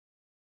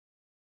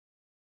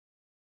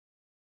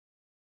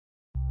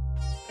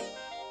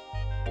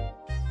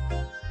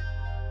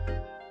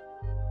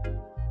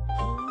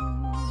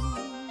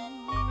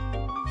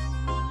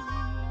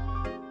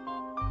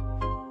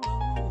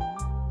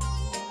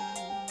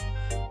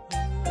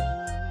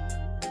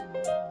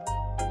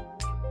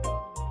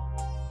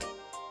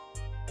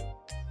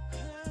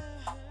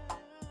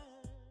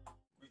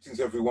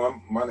Greetings,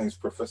 everyone. My name is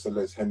Professor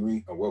Les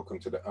Henry, and welcome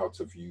to the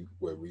Outerview,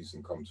 where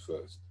reason comes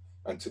first.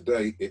 And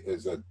today it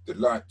is a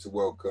delight to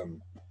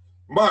welcome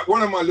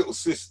one of my little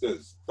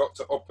sisters,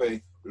 Dr.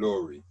 Ope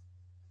Laurie.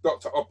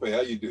 Dr. Ope,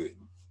 how you doing?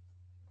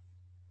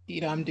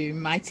 You know, I'm doing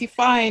mighty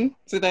fine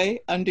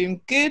today. I'm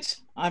doing good.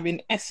 I'm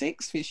in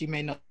Essex, which you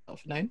may not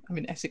have known. I'm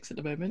in Essex at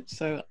the moment,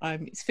 so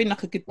it's feeling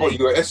like a good day. Well,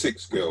 you're an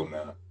Essex girl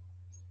now.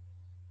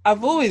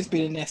 I've always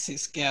been an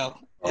Essex girl.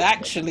 Okay.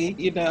 Actually,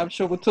 you know, I'm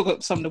sure we'll talk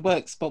about some of the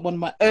works, but one of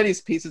my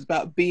earliest pieces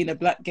about being a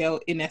black girl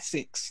in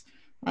Essex,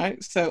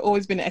 right? So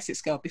always been an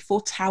Essex girl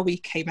before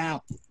Towie came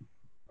out.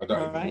 I don't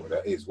even know what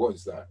that is. What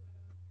is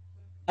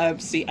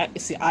that? See,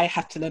 I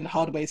had to learn the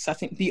hard way. So I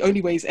think the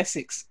only way is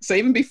Essex. So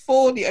even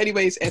before the only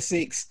way is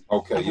Essex.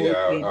 Okay,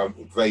 yeah,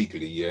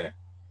 vaguely, yeah.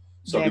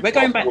 So yeah, we're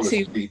going back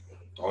to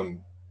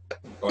on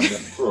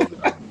that program.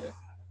 Yeah.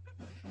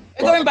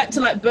 We're going back to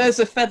like birds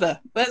of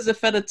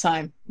feather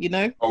time, you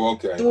know? Oh,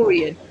 okay.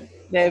 Dorian.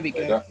 There we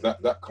go.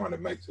 That kind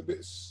of makes a bit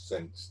of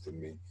sense to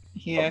me.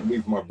 Yeah. I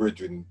believe my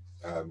brethren,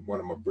 one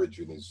of my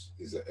brethren is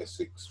an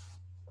Essex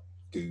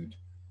dude.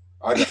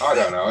 I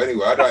don't know.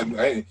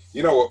 Anyway,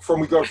 you know what? From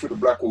we go through the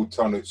Blackwall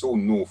Tunnel, it's all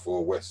north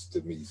or west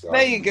to me. So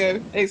there you go.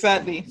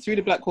 Exactly. Through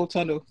the Blackwall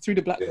Tunnel.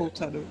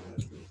 Tunnel.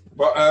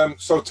 But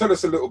so tell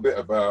us a little bit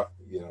about,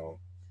 you know,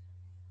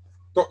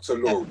 Dr.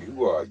 Laurie.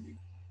 Who are you?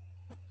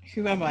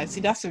 Who am I?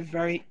 See, that's a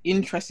very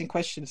interesting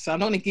question. So I'm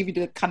not going to give you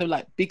the kind of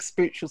like big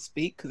spiritual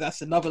speak because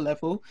that's another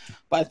level.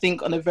 But I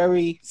think on a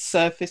very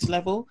surface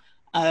level,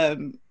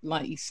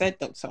 like you said,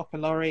 Dr. Ope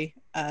Laurie,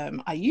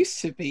 I used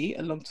to be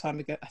a long time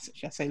ago, actually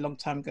I say a long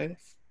time ago, a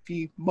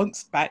few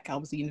months back, I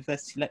was a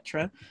university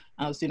lecturer.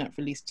 I was doing that for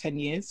at least 10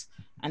 years.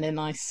 And then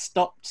I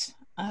stopped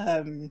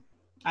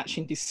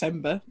actually in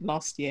December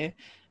last year.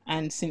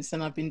 And since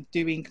then, I've been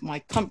doing my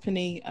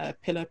company,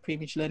 Pillar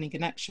Pre-Image Learning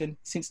in Action,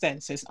 since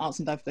then. So it's Arts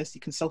and Diversity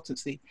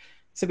Consultancy.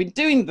 So I've been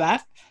doing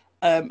that.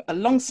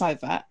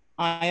 Alongside that,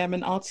 I am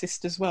an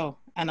artist as well.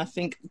 And I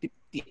think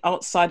the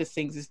art side of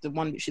things is the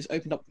one which has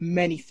opened up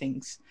many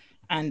things.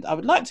 And I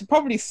would like to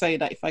probably say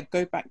that if I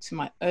go back to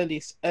my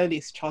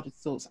earliest childhood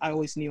thoughts, I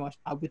always knew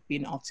I would be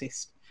an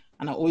artist.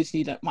 And I always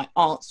knew that my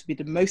art would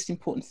be the most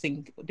important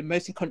thing, the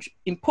most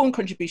important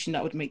contribution that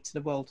I would make to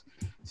the world.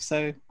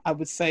 So I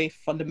would say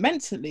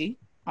fundamentally,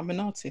 I'm an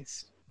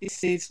artist.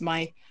 This is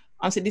my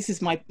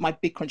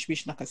big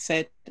contribution. Like I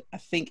said, I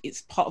think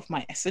it's part of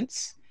my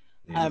essence.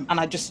 And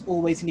I just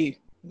always knew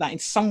that in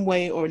some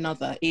way or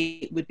another,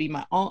 it would be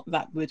my art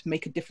that would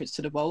make a difference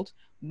to the world.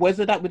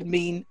 Whether that would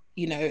mean,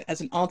 you know,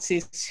 as an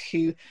artist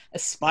who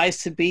aspires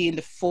to be in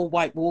the four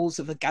white walls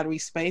of a gallery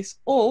space,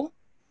 or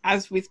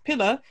as with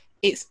Pillar,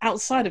 it's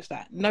outside of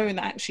that, knowing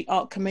that actually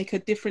art can make a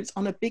difference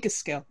on a bigger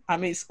scale. I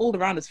mean, it's all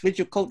around us.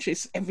 Visual culture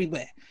is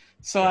everywhere.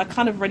 So I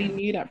kind of already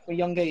knew that from a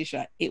young age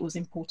that it was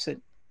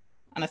important.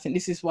 And I think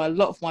this is why a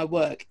lot of my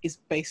work is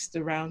based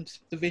around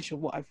the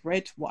visual. What I've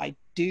read, what I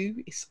do,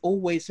 is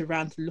always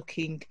around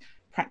looking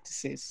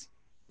practices.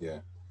 Yeah.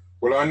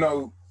 Well, I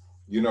know,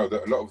 you know,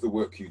 that a lot of the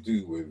work you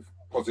do with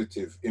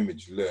positive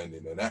image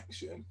learning and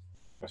action,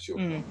 that's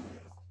your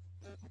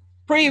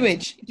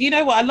Pre-image. Do you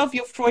know what? I love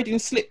your Freudian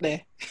slip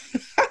there.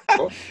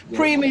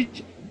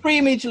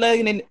 Pre-image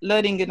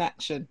learning in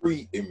action.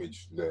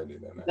 Pre-image learning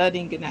and action.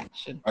 Learning in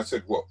action. I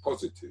said what?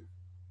 Positive.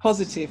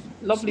 Positive.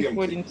 Lovely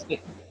Freudian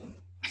slip.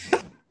 Do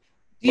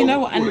you know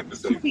what? And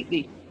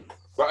completely.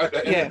 But at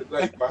the end of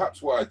the day,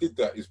 perhaps why I did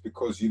that is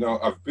because, you know,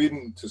 I've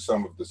been to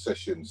some of the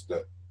sessions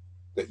that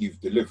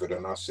you've delivered,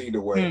 and I see the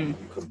way you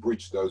can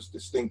bridge those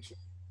distinctions.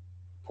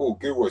 Paul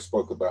Gilroy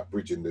spoke about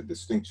bridging the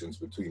distinctions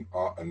between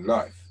art and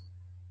life.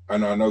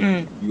 And I know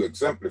you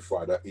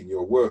exemplify that in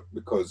your work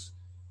because,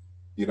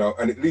 you know,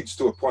 and it leads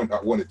to a point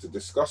I wanted to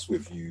discuss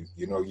with you.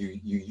 You know,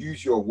 you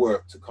use your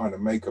work to kind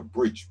of make a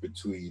bridge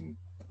between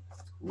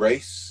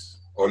race,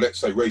 or let's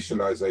say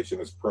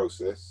racialization as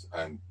process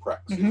and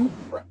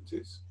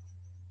practice,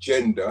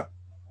 gender,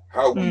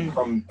 how we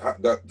come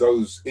at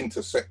those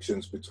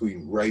intersections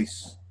between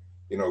race,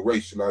 you know,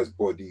 racialized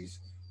bodies,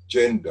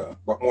 gender,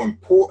 but more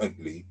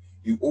importantly,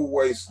 you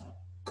always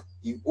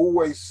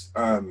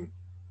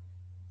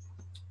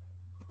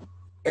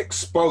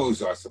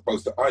expose, I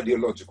suppose, the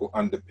ideological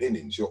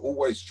underpinnings. You're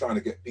always trying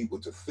to get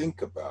people to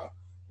think about,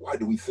 why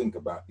do we think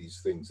about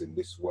these things in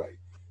this way?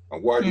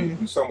 And why do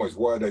in some ways,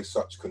 why are they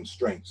such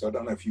constraints? I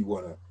don't know if you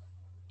want to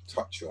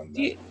touch on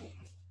that.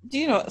 Do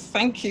you know,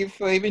 thank you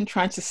for even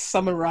trying to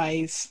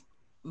summarize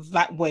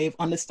that way of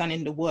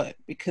understanding the work,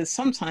 because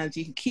sometimes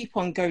you can keep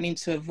on going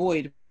into a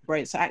void where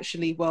it's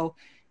actually, well,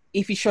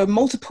 if you show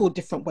multiple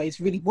different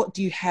ways, really, what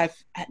do you have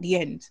at the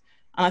end?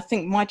 And I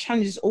think my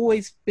challenge has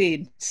always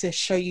been to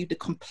show you the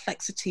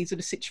complexities of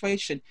the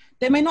situation.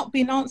 There may not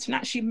be an answer, and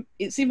actually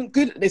it's even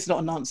good that there's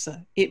not an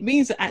answer. It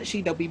means that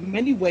actually there'll be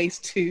many ways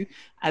to,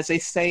 as they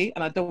say,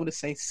 and I don't want to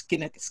say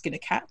skin a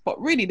cat, but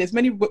really there's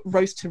many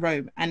roads to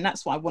Rome. And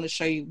that's what I want to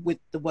show you with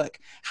the work.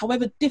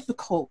 However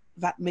difficult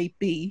that may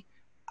be,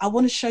 I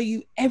want to show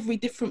you every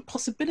different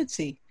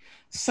possibility.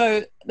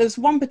 So there's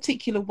one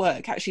particular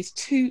work, actually it's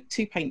two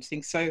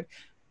paintings. So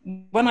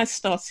when I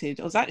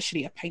started, I was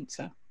actually a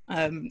painter.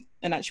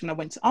 And actually, when I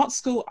went to art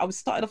school, I was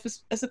started off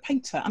as a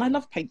painter, and I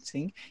love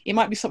painting. It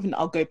might be something that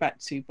I'll go back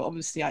to, but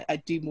obviously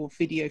I do more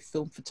video,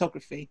 film,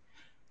 photography.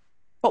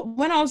 But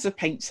when I was a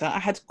painter, I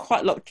had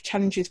quite a lot of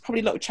challenges,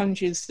 probably a lot of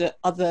challenges that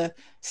other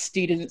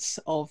students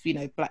of, you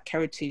know, Black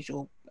heritage,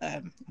 or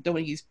I don't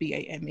want to use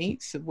BAME,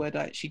 it's a word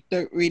I actually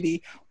don't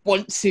really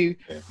want to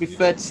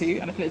refer to.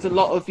 And I think there's a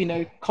lot of, you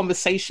know,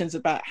 conversations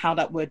about how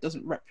that word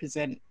doesn't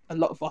represent a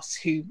lot of us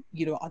who,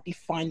 you know, are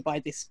defined by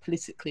this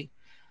politically.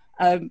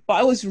 But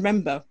I always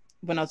remember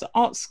when I was at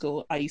art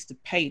school, I used to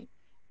paint.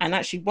 And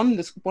actually one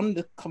of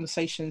the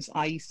conversations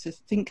I used to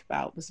think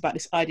about was about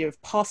this idea of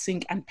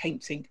passing and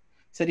painting.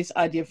 So this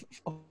idea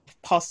of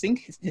passing,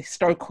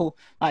 historical,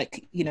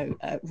 like, you know,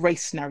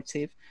 race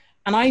narrative.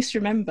 And I used to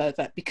remember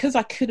that because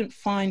I couldn't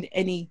find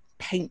any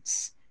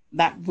paints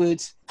that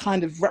would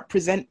kind of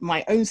represent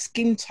my own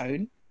skin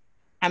tone,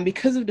 and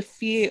because of the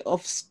fear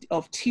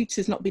of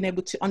tutors not being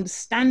able to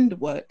understand the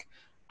work,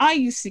 I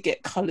used to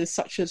get colours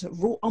such as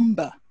raw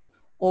umber,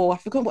 or I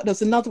forgot what, there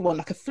was another one,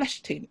 like a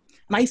flesh tint.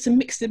 And I used to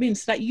mix them in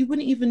so that you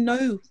wouldn't even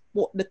know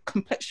what the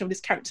complexion of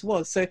this character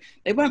was. So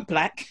they weren't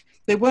black,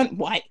 they weren't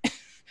white,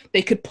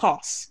 they could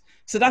pass.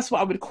 So that's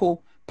what I would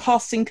call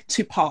passing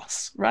to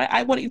pass, right?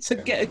 I wanted to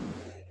get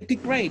a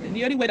good grade. And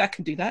the only way that I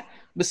could do that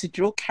was to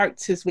draw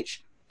characters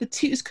which the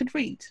tutors could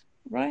read,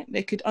 right?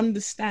 They could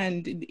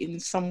understand in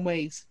some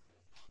ways.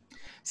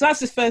 So that's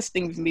the first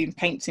thing with me in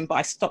painting, but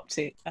I stopped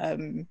it.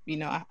 You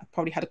know, I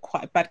probably had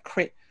quite a bad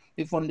crit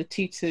with one of the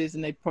tutors,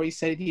 and they probably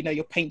said, you know,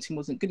 your painting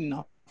wasn't good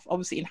enough.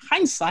 Obviously, in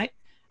hindsight,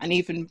 and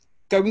even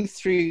going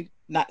through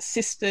that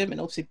system,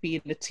 and also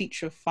being a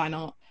teacher of fine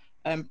art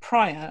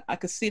prior, I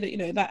could see that, you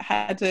know, that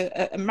had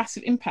a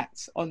massive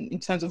impact on in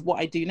terms of what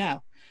I do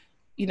now.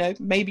 You know,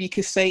 maybe you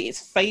could say it's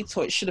fate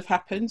or it should have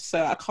happened.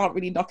 So I can't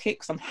really knock it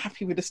because I'm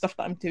happy with the stuff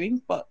that I'm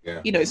doing. But,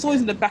 you know, it's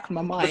always in the back of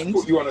my mind.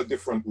 Just put you on a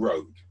different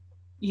road.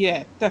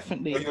 Yeah,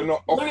 definitely. But you're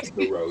not off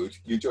the road,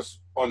 you're just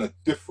on a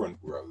different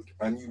road,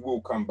 and you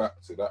will come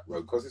back to that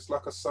road because it's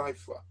like a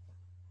cipher.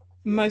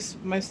 Most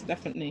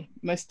definitely.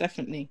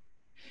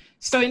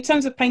 So in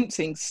terms of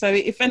paintings, so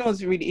if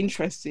anyone's really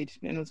interested,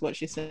 anyone's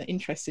watching this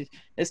interested,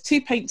 there's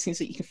two paintings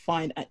that you can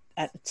find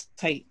at the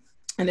Tate,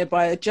 and they're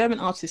by a German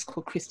artist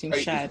called Christian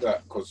Schad.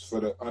 Because for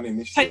the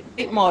uninitiated,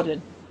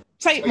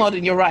 Tate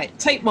Modern, you're right.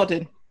 Tate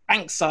Modern,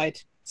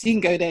 Bankside. So you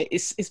can go there.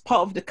 It's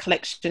part of the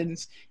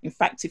collections. In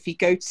fact, if you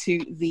go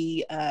to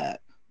the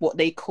what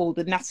they call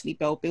the Natalie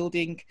Bell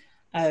building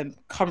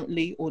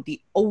currently, or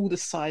the older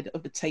side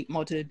of the Tate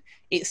Modern,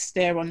 it's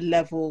there on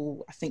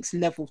level, I think it's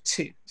level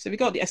 2. So if you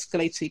got the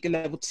escalator, you go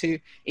level 2.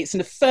 It's in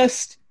the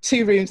first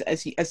 2 rooms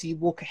as you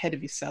walk ahead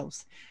of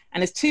yourselves.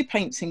 And there's 2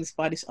 paintings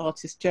by this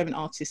artist, German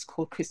artist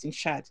called Christian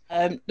Schad.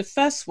 The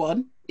first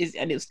one is,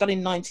 and it was done in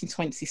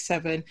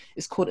 1927,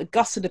 is called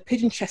Augusta the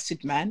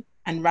Pigeon-Chested Man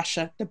and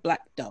Rasha the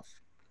Black Dove.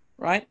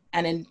 Right?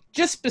 And then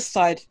just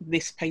beside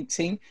this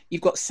painting,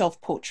 you've got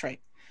self-portrait.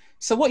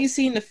 So what you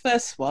see in the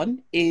first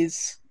one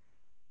is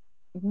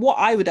what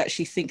I would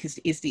actually think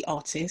is the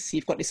artist.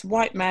 You've got this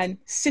white man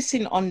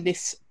sitting on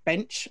this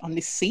bench, on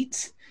this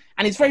seat,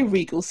 and it's very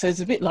regal. So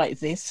it's a bit like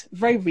this,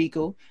 very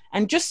regal.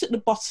 And just at the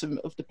bottom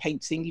of the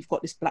painting, you've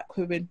got this black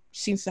woman,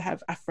 she seems to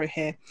have afro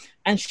hair,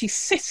 and she's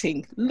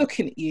sitting,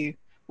 looking at you.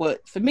 Well,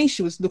 for me,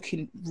 she was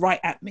looking right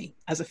at me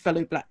as a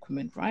fellow black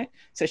woman, right?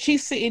 So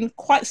she's sitting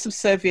quite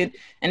subservient,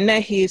 and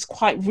there he is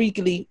quite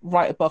regally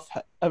right above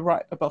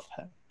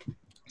her.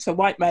 So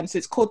white man, so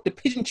it's called the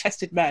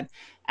pigeon-chested man.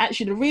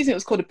 Actually, the reason it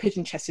was called a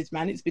pigeon-chested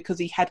man is because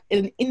he had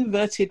an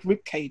inverted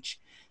rib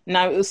cage.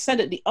 Now, it was said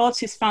that the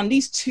artist found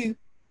these 2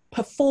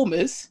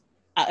 performers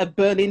at a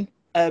Berlin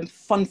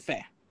fun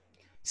fair.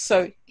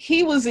 So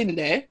he was in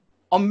there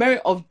on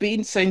merit of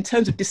being, so in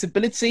terms of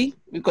disability,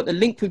 we've got the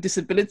link with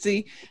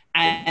disability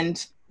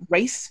and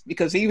race,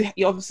 because he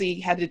obviously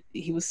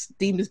he was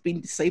deemed as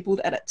being disabled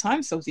at that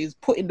time, so he was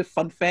put in the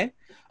fun fair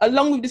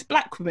along with this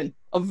black woman,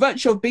 of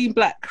virtue of being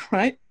black,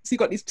 right? So you've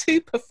got these 2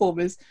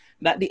 performers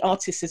that the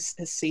artist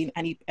has seen,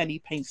 and he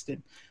paints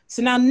them.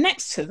 So now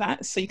next to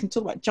that, so you can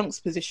talk about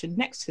juxtaposition,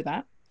 next to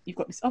that, you've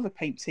got this other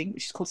painting,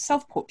 which is called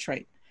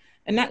Self-Portrait.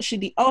 And actually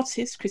the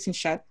artist, Christian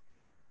Schad,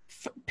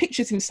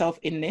 pictures himself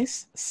in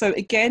this. So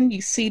again,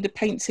 you see the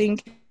painting,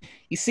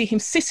 you see him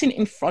sitting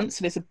in front,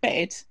 so there's a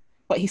bed,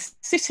 but he's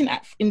sitting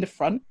in the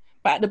front,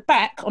 but at the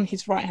back, on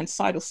his right-hand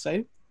side or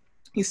so,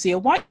 you see a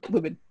white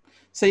woman.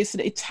 So it's an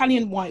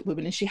Italian white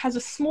woman, and she has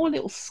a small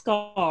little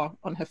scar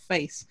on her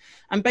face.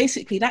 And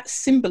basically that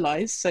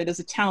symbolized, so there's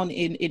a town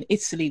in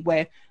Italy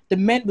where the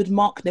men would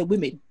mark their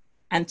women.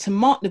 And to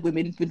mark the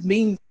women would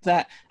mean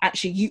that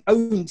actually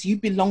you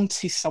belonged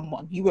to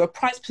someone. You were a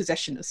prized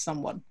possession of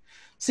someone.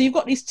 So you've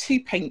got these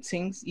 2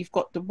 paintings. You've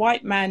got the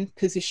white man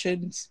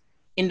positioned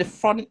in the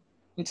front.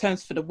 In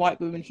terms for the white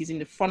woman, he's in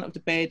the front of the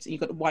bed, and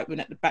you've got the white woman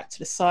at the back to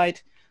the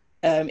side.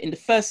 In the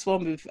first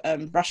one with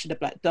Rasha the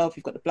Black Dove,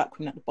 you've got the black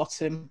woman at the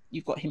bottom,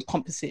 you've got him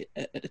composite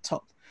at the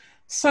top.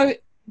 So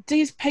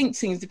these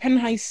paintings, depending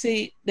on how you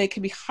see it, they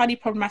can be highly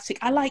problematic.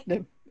 I like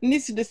them. And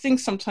this is the thing,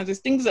 sometimes there's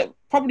things that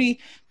probably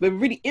we're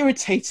really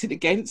irritated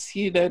against,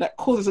 you know, that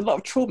causes a lot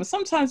of trauma.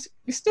 Sometimes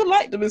we still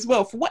like them as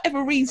well, for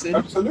whatever reason.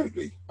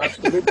 Absolutely,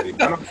 absolutely.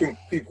 And I think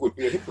people would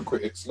be a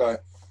hypocrite. It's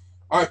like,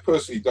 I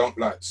personally don't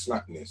like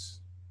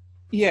slapness.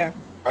 Yeah.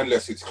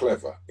 Unless it's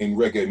clever in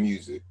reggae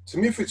music. To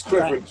me, if it's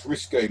clever, it's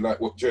risque, like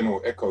what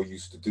General Echo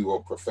used to do,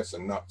 or Professor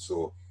Nuts,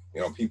 or,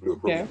 you know, people who are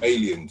probably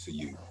alien to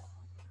you.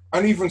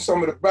 And even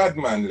some of the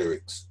Badman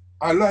lyrics,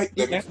 I like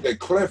them if they're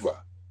clever.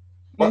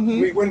 But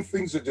me, when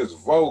things are just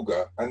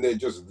vulgar and they're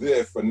just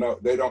there for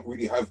they don't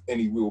really have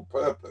any real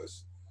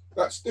purpose,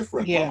 that's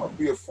different. Yeah. I'd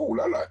be a fool.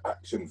 I like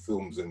action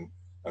films and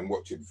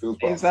watching films.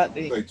 But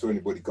exactly. I don't say to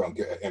anybody, go and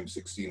get an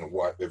M16 and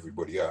wipe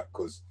everybody out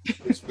because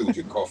it spilled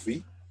your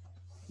coffee.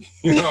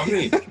 You know what I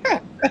mean?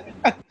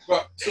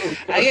 But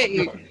I get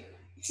you.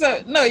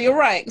 So no, you're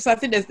right. So I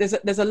think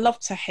there's a love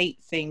to hate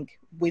thing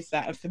with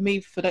that, and for me,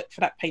 for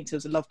that painter, it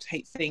was a love to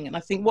hate thing. And I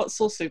think what's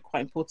also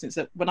quite important is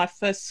that when I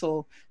first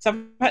saw, so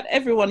I've had,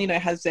 everyone, you know,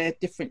 has their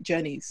different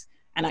journeys.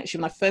 And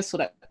actually, when I first saw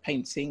that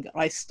painting,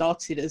 I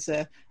started as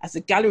a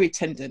gallery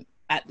attendant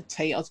at the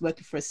Tate. I was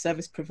working for a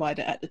service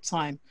provider at the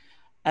time,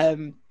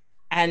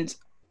 and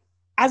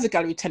as a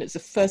gallery attendant, it's the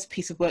first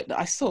piece of work that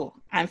I saw.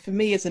 And for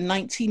me, as a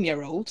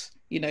 19-year-old,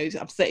 you know,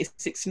 I'm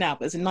 36 now,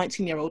 but as a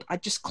 19-year-old, I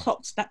just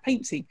clocked that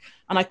painting.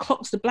 And I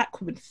clocked the black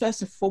woman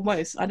first and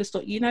foremost. I just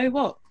thought, you know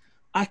what?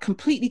 I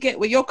completely get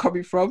where you're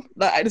coming from.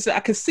 Like, I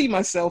can see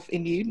myself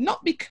in you,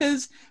 not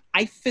because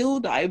I feel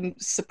that I'm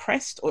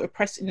suppressed or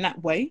oppressed in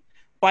that way,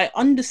 but I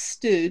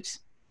understood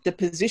the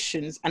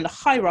positions and the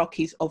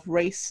hierarchies of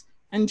race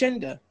and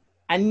gender.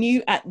 I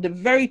knew at the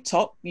very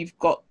top, you've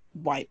got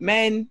white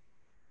men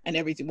and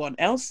everyone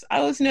else.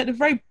 I was, you know, at the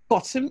very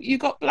bottom, you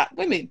got black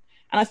women.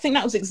 And I think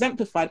that was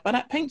exemplified by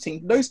that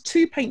painting. Those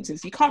two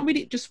paintings, you can't read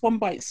it just one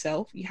by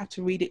itself. You have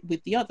to read it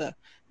with the other.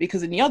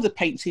 Because in the other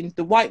painting,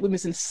 the white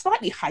woman's in a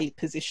slightly higher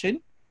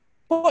position,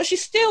 but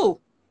she's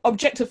still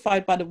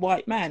objectified by the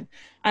white man.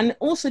 And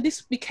also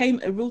this became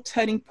a real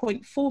turning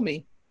point for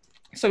me.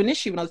 So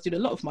initially, when I was doing a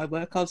lot of my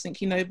work, I was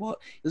thinking, you know what,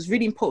 it was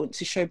really important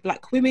to show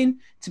black women,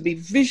 to be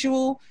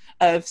visual,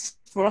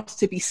 for us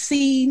to be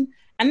seen.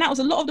 And that was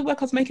a lot of the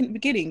work I was making at the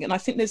beginning. And I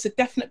think there's a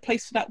definite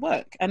place for that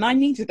work. And I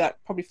needed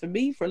that probably for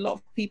me, for a lot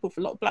of people, for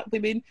a lot of black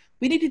women.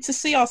 We needed to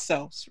see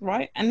ourselves,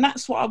 right? And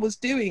that's what I was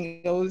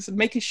doing. I was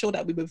making sure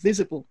that we were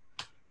visible.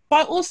 But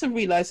I also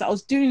realized that I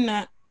was doing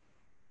that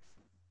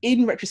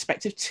in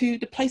retrospective to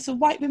the place of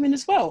white women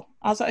as well.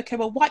 I was like, okay,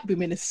 well, white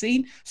women are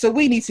seen, so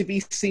we need to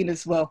be seen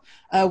as well.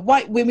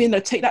 White women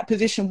take that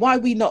position, why are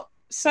we not?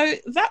 So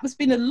that has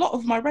been a lot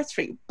of my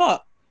rhetoric.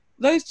 But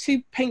those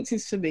two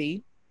paintings for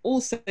me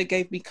also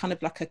gave me kind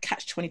of like a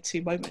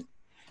catch-22 moment.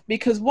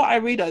 Because what I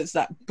realized is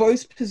that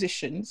both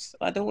positions,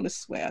 I don't want to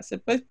swear, I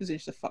said both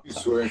positions are fucked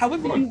up.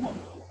 However you want.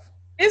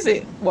 Is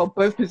it? Well,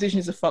 both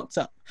positions are fucked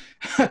up.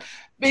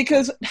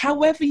 Because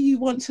however you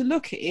want to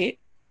look at it,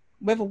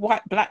 whether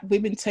black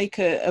women take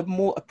a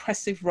more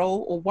oppressive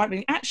role or white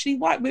women, actually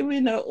white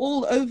women are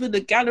all over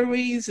the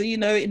galleries, you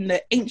know, in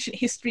the ancient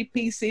history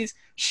pieces,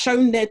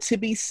 shown there to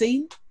be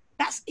seen.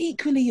 That's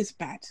equally as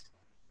bad.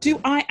 Do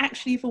I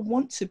actually even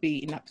want to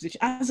be in that position?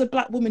 As a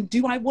black woman,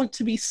 do I want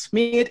to be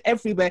smeared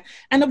everywhere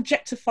and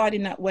objectified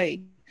in that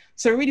way?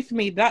 So really for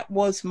me, that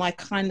was my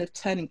kind of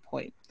turning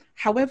point.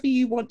 However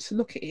you want to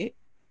look at it,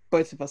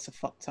 both of us are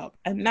fucked up.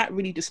 And that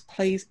really just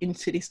plays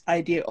into this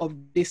idea of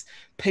this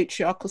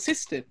patriarchal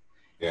system.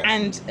 Yeah.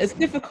 And as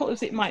difficult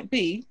as it might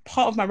be,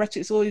 part of my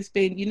rhetoric has always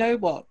been, you know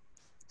what,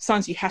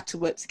 sometimes you have to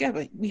work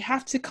together. We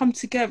have to come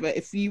together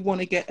if you want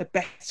to get a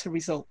better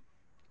result.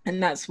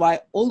 And that's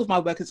why all of my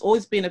work has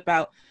always been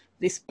about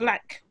this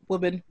black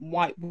woman,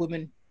 white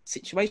woman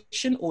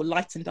situation, or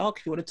light and dark,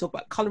 if you want to talk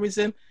about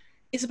colorism.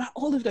 It's about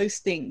all of those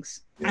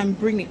things and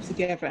bringing it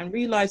together and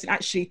realizing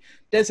actually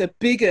there's a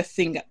bigger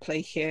thing at play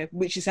here,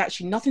 which is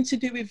actually nothing to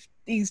do with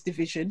these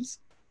divisions.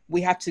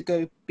 We have to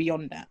go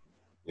beyond that.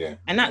 Yeah.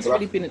 And that's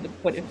really been at the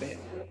point of it.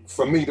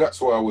 For me, that's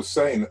what I was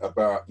saying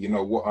about, you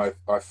know, what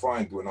I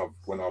find when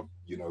I've,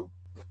 you know,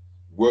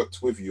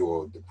 worked with you,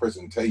 or the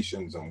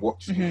presentations and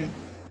watched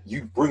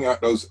you bring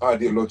out those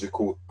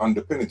ideological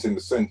underpinnings, in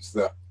the sense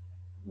that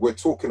we're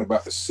talking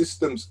about the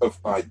systems of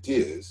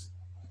ideas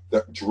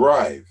that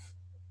drive,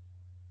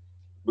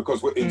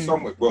 because we're in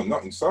some way, well,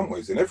 not in some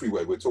ways, in every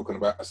way, we're talking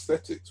about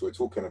aesthetics. We're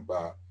talking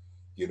about,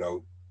 you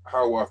know,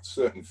 how are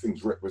certain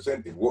things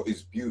represented, what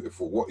is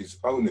beautiful, what is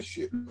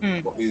ownership,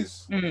 what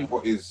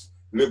is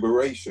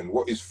liberation,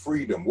 what is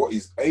freedom, what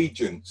is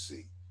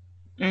agency.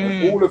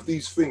 And all of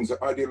these things are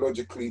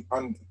ideologically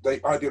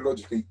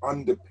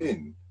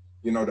underpin,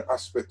 you know, the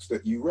aspects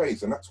that you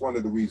raise. And that's one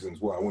of the reasons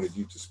why I wanted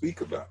you to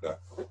speak about that,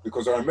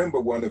 because I remember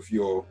one of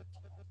your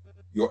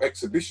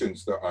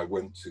exhibitions that I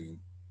went to,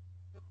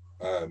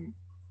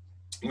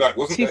 no, it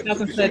wasn't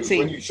 2013. It was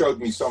when you showed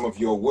me some of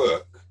your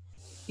work.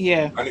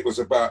 Yeah. And it was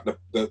about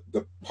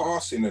the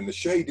passing and the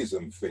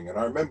shadism thing. And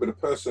I remember the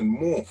person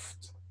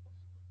morphed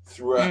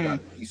throughout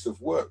that piece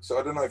of work. So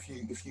I don't know if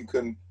you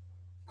can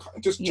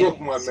just jog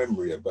my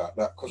memory about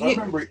that, because I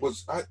remember it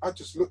was. I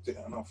just looked at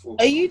it and I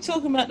thought. Are you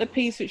talking about the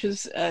piece which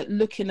was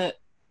looking at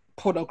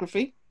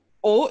pornography,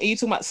 or are you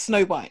talking about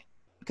Snow White?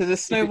 Because the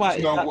Snow White.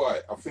 Snow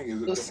White. I think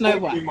it's the Snow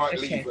White. We might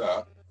leave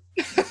out.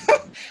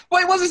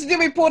 Well, it wasn't still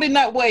reporting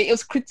that way. It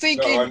was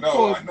critiquing.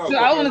 No, I know. So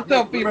I want to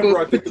tell people. Remember,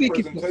 I did the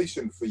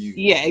presentation for you.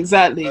 Yeah,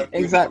 exactly.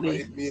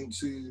 It me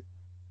into.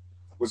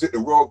 Was it the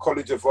Royal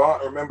College of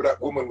Art? I remember that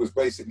woman was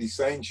basically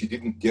saying she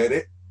didn't get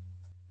it.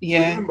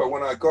 Yeah. Remember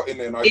when I got in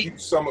there and I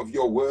used some of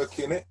your work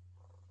in it?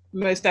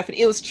 Most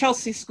definitely. It was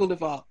Chelsea School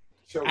of Art.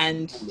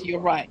 And you're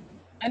right.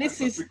 And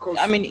this is,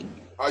 I mean,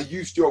 I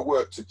used your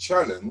work to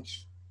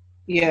challenge.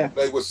 Yeah. What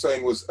they were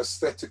saying was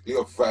aesthetically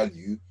of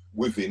value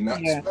within that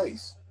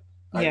space.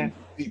 And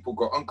people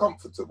got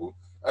uncomfortable,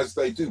 as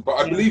they do. But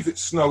I believe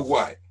it's Snow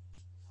White.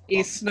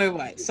 It's Snow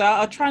White. So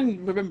I'll try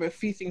and remember a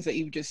few things that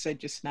you just said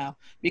just now,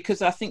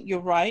 because I think you're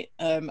right.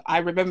 I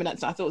remember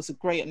that. I thought it was a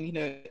great, and, you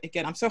know,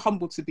 again, I'm so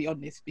humbled to be on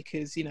this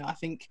because, you know, I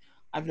think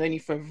I've known you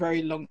for a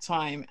very long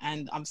time,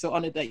 and I'm so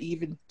honored that you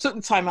even took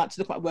the time out to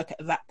look at my work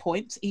at that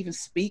point, to even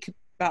speak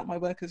about my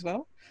work as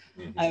well.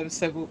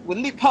 So we'll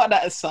leave part of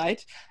that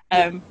aside.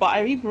 But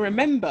I even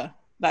remember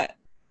that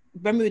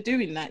when we were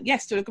doing that,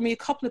 yes, there were going to be a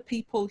couple of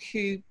people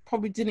who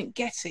probably didn't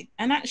get it.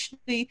 And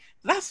actually,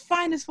 that's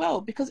fine as well,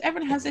 because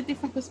everyone has their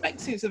different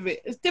perspectives of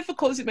it. As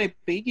difficult as it may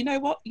be, you know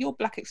what? Your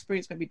Black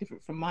experience may be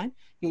different from mine.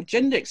 Your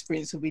gender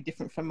experience will be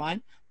different from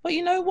mine. But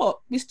you know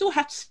what? We still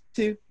have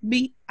to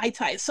meet eye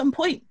to eye at some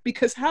point,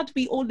 because how do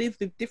we all live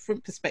with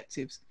different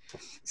perspectives?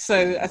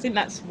 So I think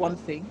that's one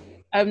thing.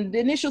 The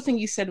initial thing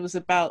you said was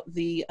about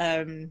the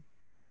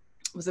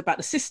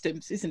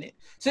systems, isn't it?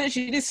 So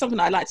actually, it is something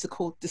I like to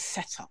call the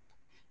setup.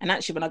 And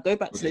actually, when I go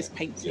back to those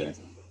paintings,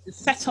 the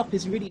setup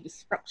is really the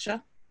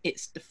structure.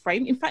 It's the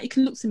frame. In fact, it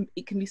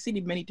can be seen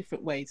in many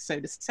different ways. So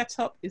the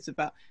setup is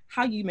about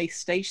how you may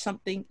stage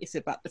something. It's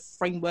about the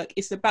framework.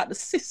 It's about the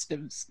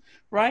systems,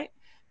 right?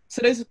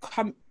 So those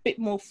are a bit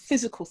more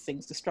physical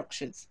things, the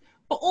structures.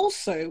 But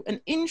also an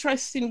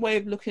interesting way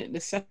of looking at the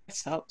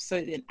setup. So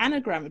an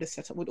anagram of the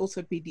setup would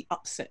also be the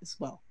upset as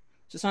well.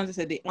 So sometimes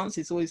I said the answer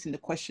is always in the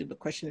question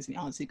is in the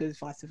answer. It goes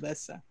vice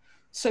versa.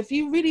 So if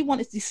you really want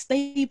to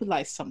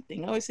destabilize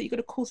something, I always say you've got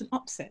to cause an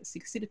upset. So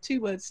you can see the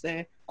two words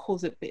there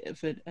cause a bit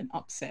of an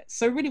upset.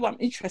 So really what I'm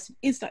interested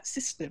in is that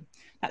system,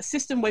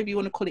 whether you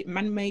want to call it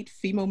man-made,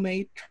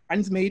 female-made,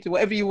 trans-made, or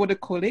whatever you want to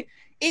call it,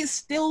 it's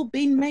still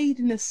been made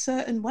in a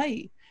certain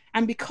way.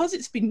 And because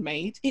it's been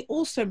made, it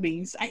also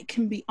means that it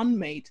can be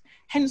unmade.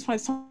 Hence why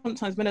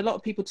sometimes when a lot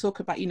of people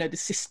talk about, you know, the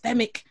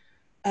systemic,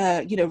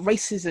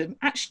 racism,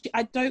 actually,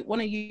 I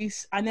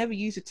never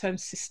use the term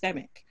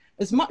systemic.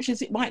 As much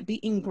as it might be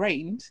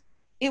ingrained,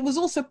 it was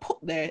also put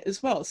there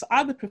as well. So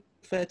I would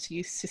prefer to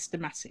use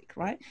systematic,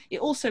 right? It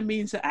also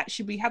means that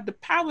actually we have the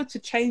power to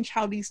change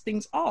how these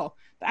things are.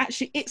 But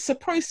actually it's a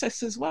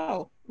process as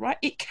well, right?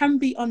 It can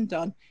be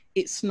undone.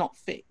 It's not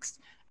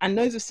fixed. And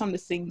those are some of the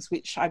things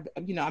which I'm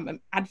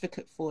an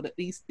advocate for, that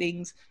these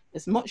things,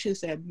 as much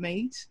as they're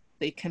made,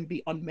 they can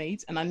be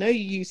unmade. And I know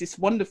you use this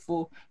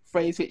wonderful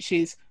phrase, which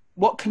is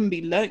what can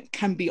be learnt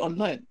can be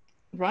unlearned.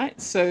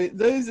 Right, so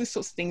those are the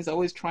sorts of things I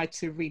always try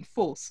to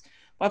reinforce.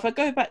 But if I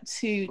go back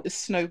to the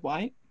Snow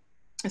White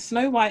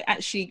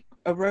actually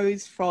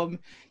arose from,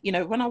 you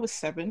know, when I was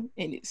 7,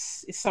 and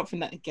it's something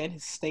that again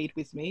has stayed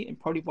with me, and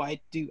probably why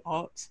I do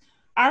art.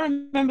 I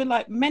remember,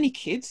 like many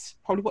kids,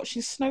 probably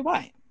watching Snow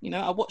White. You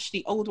know, I watched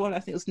the old one. I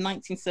think it was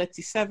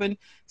 1937,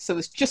 so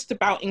it's just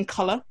about in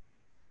color.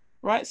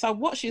 Right, so I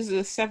watched it as a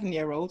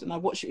 7-year-old, and I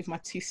watched it with my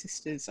 2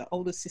 sisters, an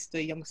older sister,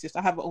 a younger sister.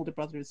 I have an older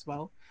brother as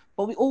well,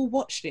 but we all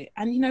watched it.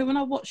 And, you know, when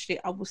I watched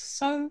it, I was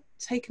so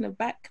taken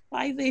aback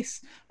by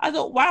this. I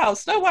thought, wow,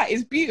 Snow White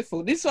is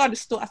beautiful. This is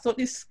what I thought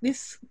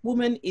this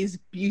woman is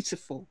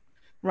beautiful,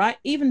 right?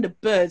 Even the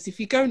birds, if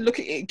you go and look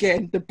at it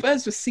again, the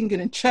birds were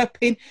singing and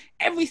chirping.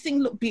 Everything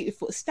looked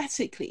beautiful.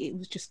 Aesthetically, it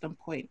was just on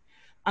point.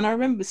 And I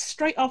remember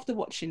straight after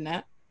watching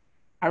that,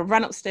 I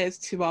ran upstairs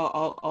to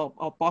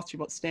our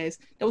bathroom upstairs.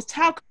 There was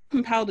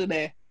talcum powder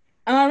there.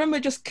 And I remember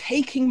just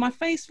caking my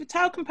face with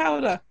talcum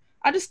powder.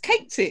 I just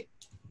caked it,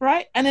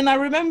 right? And then I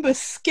remember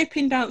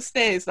skipping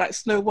downstairs like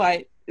Snow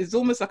White. It's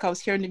almost like I was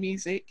hearing the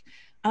music.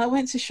 And I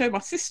went to show my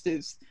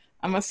sisters.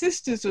 And my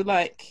sisters were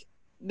like,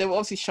 they were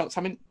obviously shocked.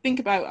 I mean, think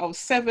about it. I was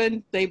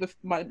 7.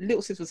 My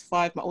little sister was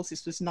 5. My older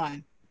sister was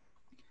 9.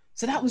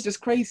 So that was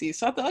just crazy.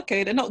 So I thought,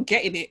 okay, they're not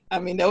getting it. I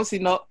mean, they're obviously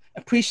not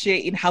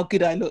appreciating how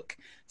good I look.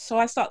 So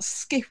I start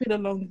skipping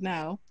along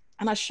now,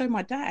 and I show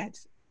my dad.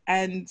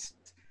 And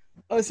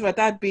obviously my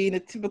dad, being a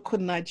typical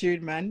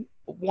Nigerian man,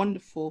 a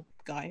wonderful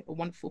guy, a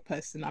wonderful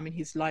person. I'm in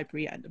his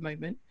library at the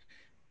moment.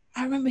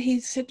 I remember he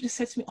said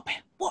to me,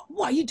 "Oh,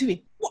 what are you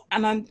doing? What?"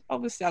 And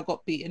I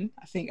got beaten.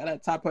 I think at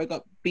that time I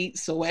got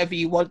beats or whatever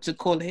you want to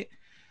call it.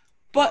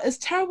 But as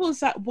terrible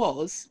as that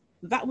was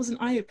an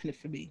eye-opener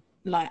for me.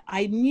 Like,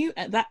 I knew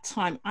at that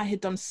time I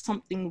had done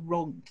something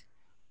wrong.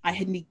 I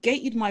had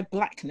negated my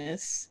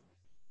blackness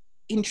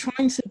in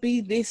trying to be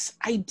this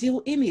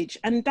ideal image,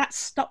 and that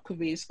stuck with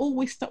me. It's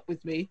always stuck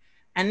with me.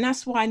 And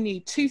that's why I knew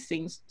two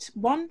things.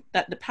 One,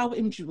 that the power of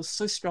images was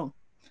so strong.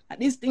 That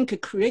this thing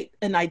could create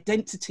an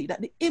identity,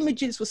 that the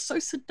images were so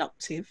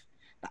seductive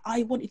that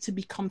I wanted to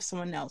become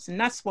someone else. And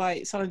that's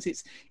why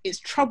sometimes it's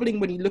troubling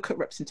when you look at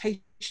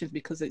representations,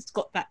 because it's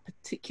got that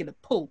particular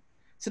pull.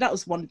 So that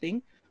was one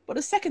thing. But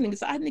the second thing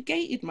is that I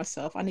negated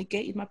myself. I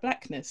negated my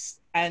blackness.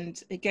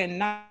 And again,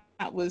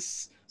 that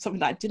was something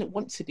that I didn't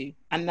want to do.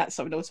 And that's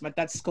something that also my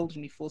dad scolded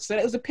me for. So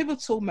it was a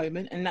pivotal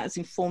moment, and that has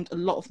informed a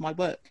lot of my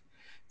work.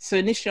 So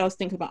initially I was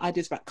thinking about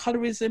ideas about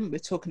colorism. We're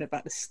talking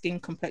about the skin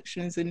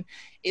complexions. And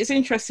it's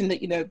interesting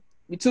that, you know,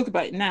 we talk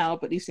about it now,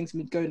 but these things have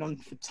been going on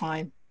for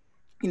time,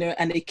 you know,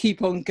 and they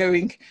keep on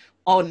going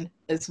on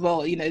as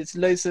well. You know, there's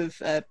loads of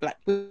Black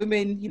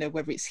women, you know,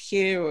 whether it's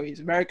here or it's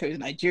America, or it's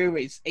Nigeria, or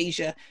it's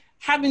Asia,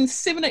 having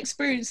similar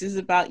experiences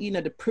about, you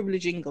know, the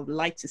privileging of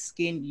lighter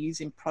skin,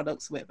 using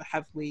products, whatever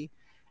have we.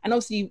 And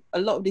obviously a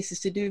lot of this is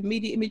to do with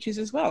media images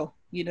as well.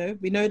 You know,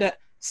 we know that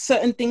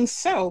certain things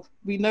sell.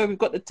 We know we've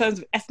got the terms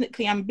of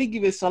ethnically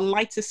ambiguous or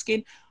lighter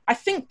skin. I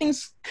think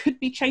things could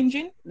be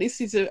changing.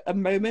 This is a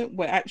moment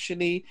where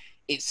actually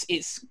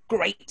it's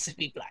great to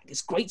be Black.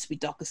 It's great to be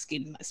darker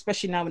skinned,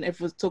 especially now when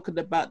everyone's talking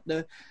about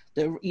the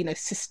you know,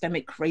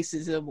 systemic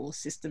racism or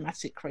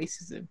systematic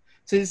racism.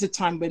 So there's a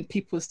time when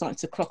people are starting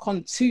to clock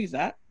on to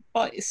that,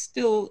 but it's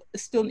still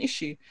an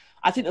issue.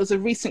 I think there was a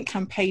recent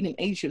campaign in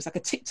Asia. It was like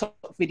a TikTok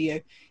video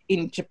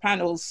in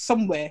Japan or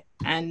somewhere,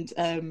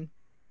 and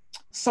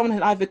someone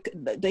had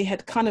they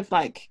had kind of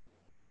like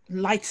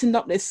lightened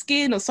up their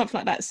skin or something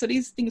like that. So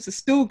these things are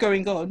still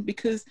going on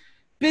because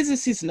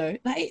businesses know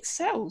that it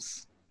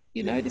sells.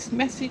 You know, this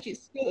message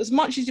is still, as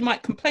much as you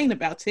might complain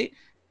about it,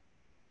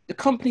 the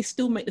companies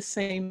still make the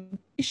same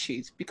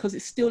issues, because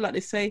it's still, like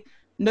they say,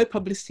 no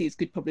publicity is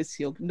good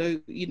publicity, or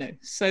no, you know,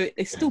 so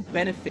they still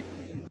benefit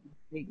from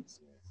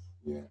things.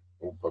 Yeah,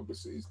 all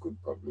publicity is good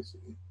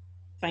publicity.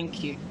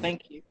 Thank you.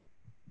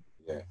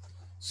 Yeah.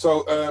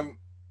 So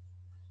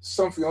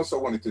something else I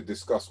wanted to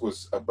discuss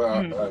was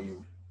about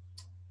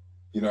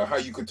you know, how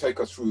you could take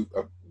us through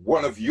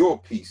one of your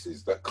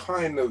pieces that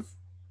kind of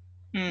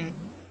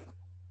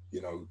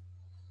you know,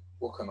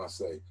 what can I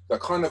say, that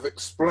kind of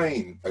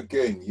explain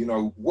again, you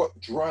know, what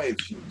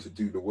drives you to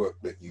do the work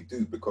that you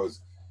do.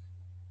 Because,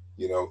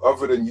 you know,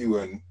 other than you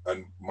and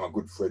my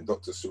good friend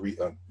Dr.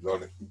 Sarita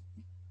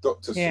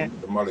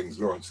Mullings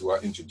Lawrence, who I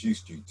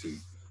introduced you to,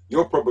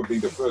 you're probably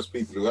the first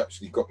people who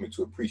actually got me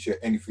to appreciate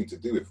anything to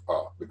do with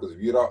art. Because if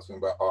you'd asked me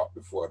about art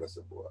before, I'd have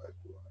said, boy,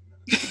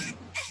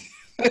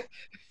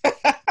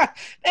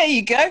 there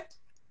you go.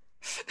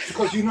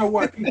 Because you know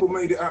why? People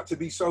made it out to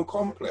be so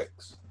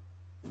complex.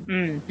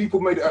 People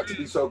made it out to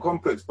be so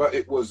complex, but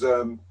it was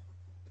only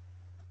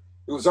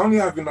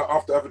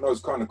after having those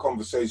kind of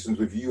conversations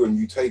with you and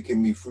you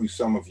taking me through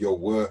some of your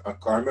work.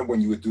 I remember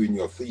when you were doing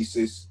your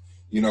thesis,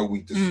 you know,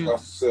 we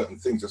discussed certain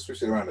things,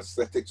 especially around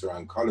aesthetics,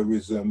 around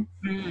colorism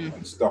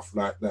and stuff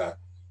like that.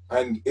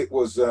 And it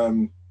was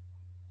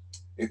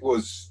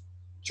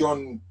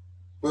John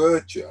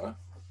Berger,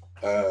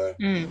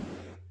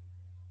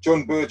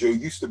 John Berger, who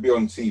used to be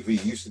on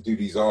TV, used to do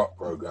these art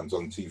programs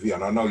on TV.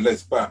 And I know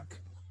Les Back,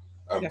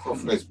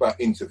 Prof. Les Back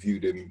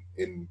interviewed him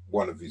in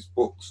one of his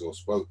books or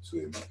spoke to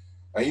him.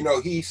 And, you know,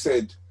 he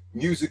said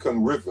music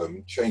and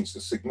rhythm changed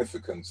the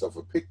significance of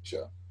a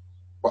picture.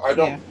 But I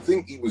don't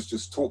think he was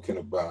just talking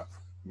about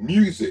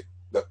music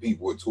that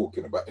people were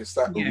talking about. It's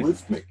that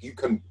rhythmic. You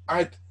can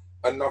add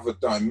another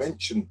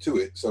dimension to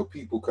it so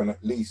people can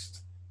at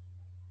least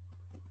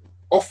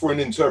offer an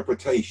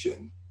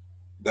interpretation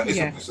that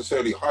isn't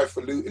necessarily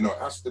highfalutin or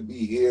has to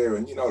be here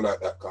and, you know, like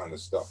that kind of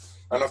stuff.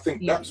 And I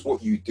think that's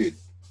what you did.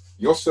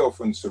 Yourself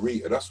and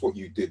Sarita, that's what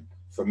you did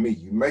for me.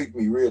 You made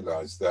me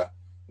realize that,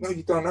 no,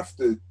 you don't have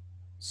to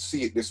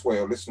see it this way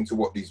or listen to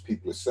what these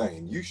people are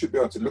saying. You should be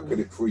able to look at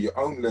it through your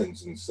own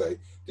lens and say,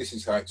 this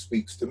is how it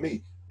speaks to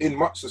me, in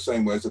much the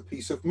same way as a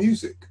piece of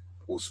music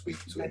will speak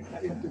to an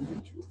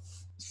individual.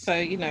 So,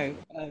 you know,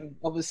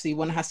 obviously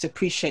one has to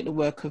appreciate the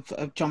work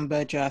of John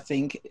Berger. I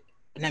think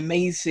an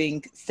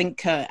amazing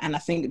thinker, and I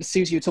think the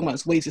series you were talking about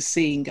is Ways of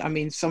Seeing. I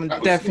mean,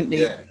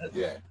 definitely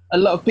a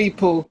lot of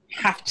people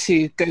have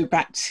to go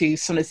back to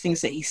some of the things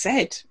that he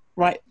said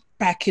right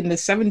back in the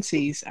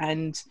 70s,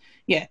 and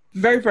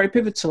very, very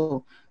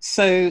pivotal.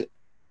 So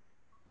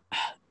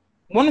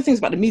one of the things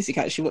about the music,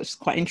 actually, which is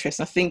quite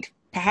interesting, I think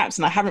perhaps,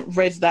 and I haven't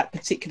read that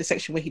particular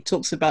section where he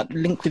talks about the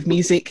link with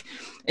music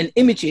and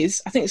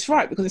images, I think it's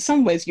right, because in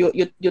some ways you're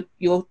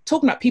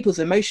talking about people's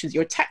emotions.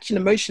 You're attaching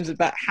emotions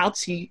about how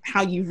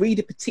you read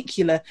a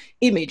particular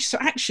image. So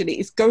actually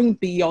it's going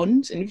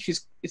beyond, and which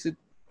is a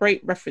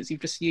great reference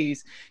you've just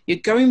used. You're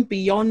going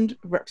beyond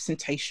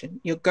representation.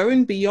 You're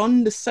going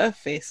beyond the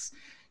surface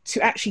to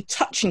actually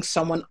touching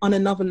someone on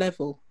another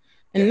level.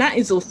 And that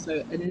is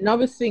also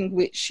another thing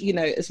which, you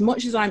know, as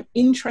much as I'm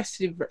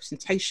interested in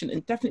representation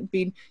and definitely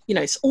being, you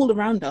know, it's all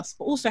around us,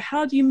 but also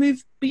how do you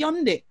move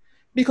beyond it?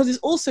 Because it's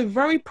also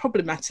very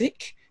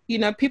problematic. You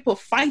know, people are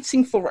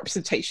fighting for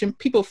representation,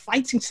 people are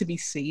fighting to be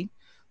seen,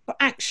 but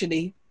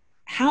actually,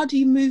 how do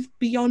you move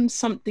beyond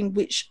something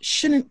which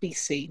shouldn't be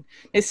seen?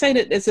 They say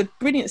that there's a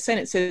brilliant saying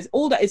that says,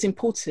 all that is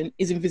important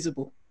is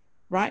invisible,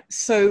 right?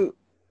 So,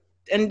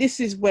 and this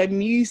is where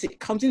music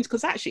comes in,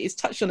 because actually it's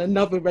touched on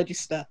another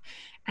register.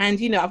 And,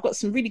 you know, I've got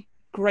some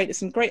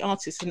great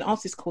artists, an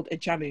artist called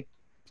Ajamu.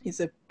 He's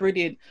a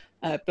brilliant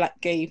black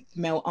gay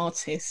male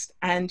artist.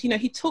 And, you know,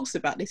 he talks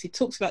about this. He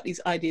talks about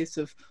these ideas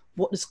of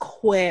what does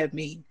queer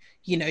mean?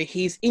 You know,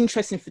 he's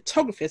interested in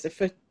photography as a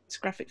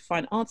photographic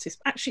fine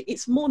artist. Actually,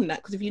 it's more than that,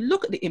 because if you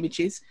look at the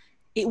images,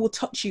 it will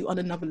touch you on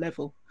another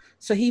level.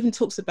 So he even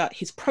talks about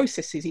his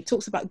processes. He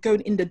talks about going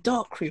in the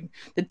dark room,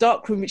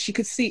 which you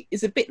could see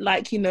is a bit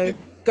like, you know,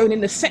 going in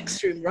the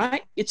sex room,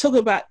 right? You're talking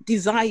about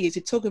desires.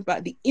 You're talking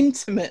about the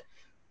intimate,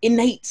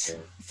 innate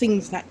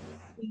things that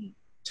we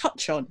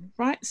touch on,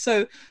 right?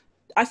 So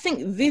I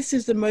think this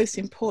is the most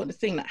important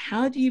thing. Like,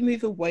 how do you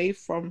move away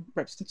from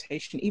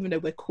representation, even though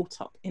we're caught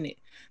up in it?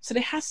 So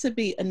there has to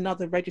be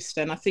another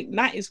register. And I think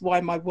that is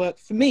why my work,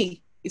 for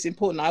me, is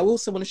important. I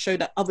also want to show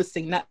that other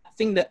thing, that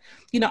thing that,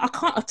 you know, I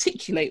can't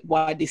articulate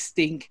why this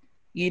thing,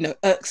 you know,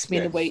 irks me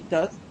in the way it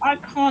does. I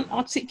can't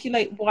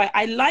articulate why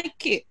I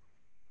like it.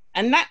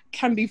 And that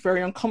can be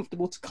very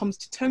uncomfortable to come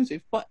to terms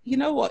with. But you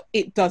know what?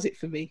 It does it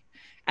for me.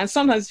 And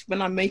sometimes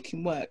when I'm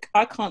making work,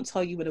 I can't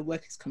tell you when a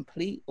work is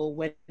complete or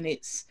when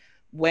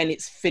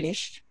it's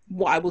finished.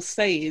 What I will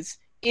say is,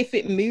 if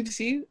it moves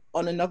you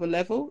on another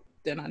level,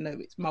 then I know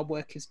my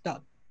work is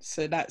done.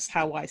 So that's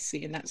how I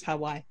see, and that's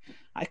how I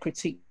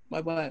critique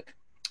my work.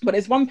 But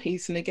there's one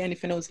piece, and again,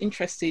 if anyone's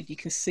interested, you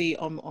can see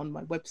on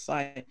my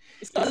website.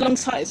 It's got a long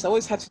title, so I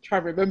always had to try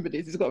and remember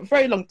this. It's got a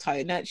very long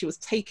title, and it actually was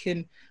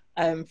taken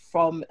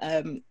from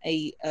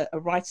a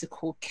writer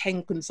called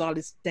Ken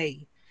Gonzalez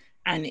Day,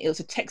 and it was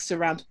a text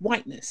around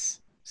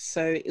whiteness.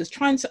 So it was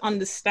trying to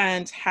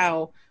understand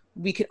how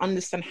we could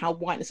understand how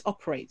whiteness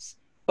operates.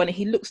 But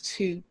he looks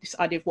to this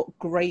idea of what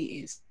grey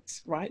is,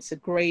 right? So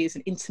grey is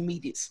an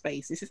intermediate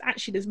space. This is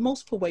actually, there's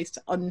multiple ways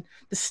to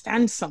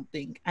understand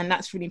something, and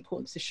that's really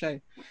important to show.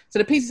 So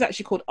the piece is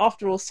actually called,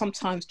 After All,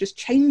 Sometimes Just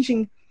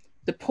Changing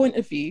the Point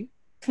of View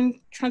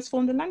Can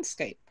Transform the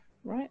Landscape,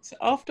 right? So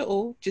after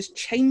all, just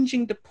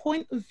changing the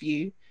point of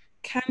view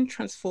can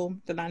transform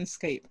the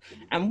landscape.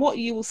 And what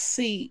you will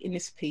see in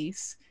this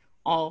piece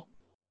are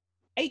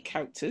 8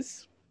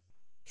 characters.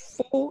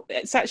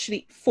 It's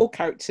actually 4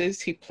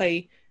 characters who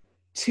play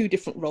 2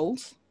 different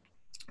roles,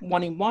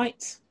 one in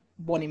white,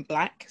 one in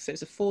black. So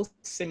it's 4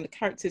 similar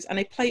characters, and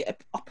they play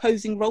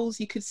opposing roles,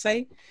 you could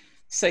say.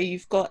 So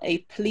you've got a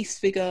police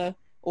figure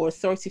or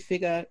authority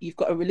figure, you've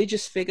got a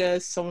religious figure,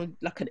 someone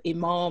like an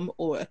imam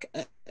or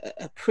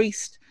a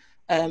priest.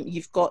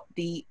 You've got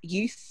the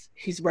youth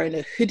who's wearing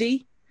a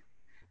hoodie.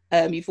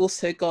 You've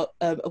also got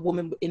a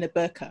woman in a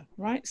burqa,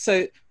 right?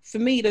 So for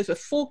me, those are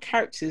 4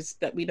 characters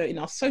that we know in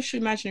our social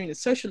imaginary, the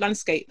social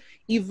landscape,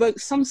 evoke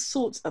some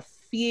sort of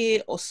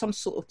fear or some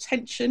sort of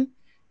tension.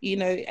 You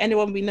know,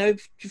 anyone we know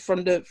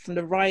from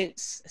the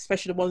riots,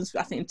 especially the ones,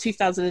 I think in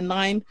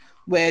 2009,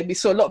 where we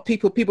saw a lot of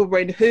people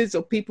wearing hoods,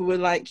 or people were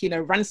like, you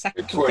know,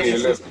 ransacking.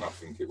 2011, I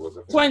think it was.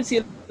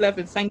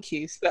 2011, thank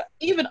you. So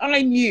even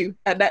I knew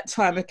at that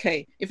time,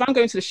 okay, if I'm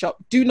going to the shop,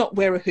 do not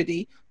wear a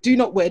hoodie, do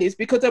not wear this,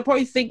 because they'll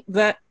probably think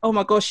that, oh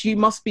my gosh, you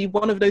must be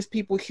one of those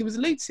people who was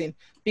looting,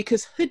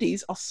 because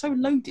hoodies are so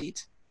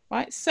loaded,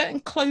 right? Certain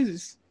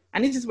clothes,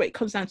 and this is where it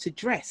comes down to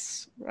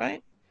dress,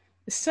 right?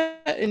 A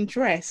certain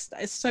dress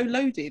that is so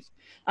loaded.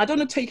 I don't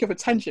want to take you off a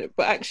tangent,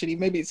 but actually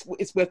maybe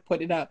it's worth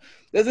pointing out.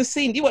 There's a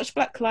scene, do you watch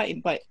Black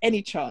Lighting by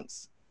any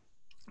chance?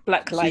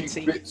 Black Lighting. I've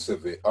seen bits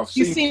of it. I've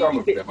seen some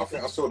of them. I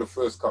think I saw the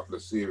first couple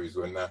of series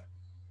when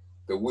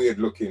the weird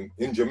looking,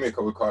 in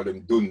Jamaica we call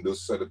him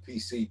Dundus, so the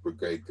PC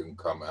brigade can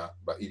come out,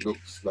 but he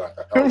looks like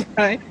a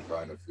right.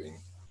 kind of thing.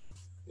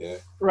 Yeah.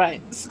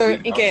 Right. So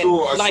again,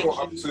 I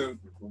saw up to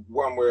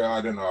one where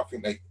I don't know,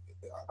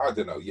 I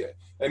don't know, yeah.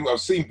 Anyway, I've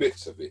seen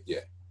bits of it, yeah.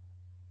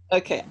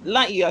 Okay,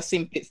 like you, I've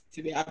seen bits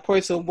of it. I probably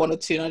saw 1 or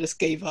 2 and I just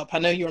gave up. I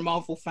know you're a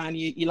Marvel fan,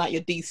 you like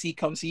your DC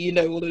comics, so you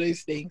know all of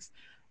those things.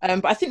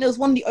 But I think there was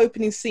one of the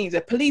opening scenes,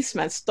 a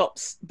policeman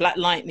stops Black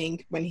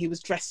Lightning when he was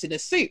dressed in a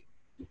suit.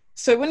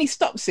 So when he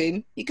stops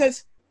him, he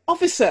goes,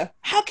 "Officer,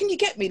 how can you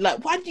get me?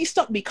 Like, why did you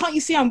stop me? Can't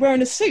you see I'm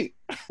wearing a suit?"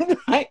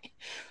 Right?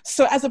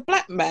 So as a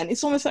black man,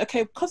 it's almost like,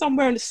 okay, because I'm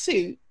wearing a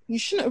suit, you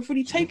shouldn't have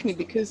really taken me,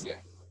 because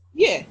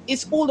yeah,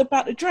 it's all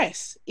about the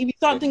dress. If you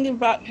start thinking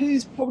about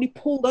who's probably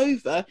pulled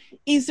over,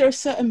 is there a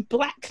certain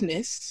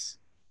blackness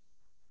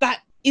that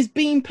is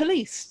being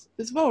policed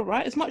as well,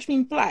 right? As much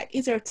being black,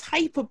 is there a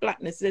type of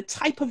blackness, a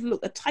type of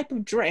look, a type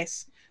of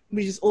dress,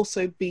 which is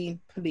also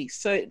being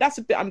policed? So that's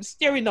a bit, I'm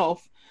steering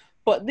off,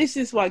 but this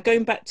is why,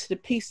 going back to the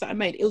piece that I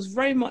made, it was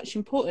very much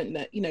important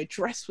that, you know,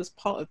 dress was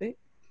part of it.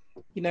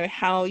 You know,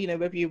 how, you know,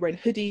 whether you're wearing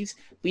hoodies,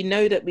 we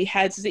know that we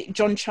had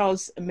John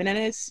Charles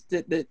Menendez,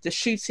 the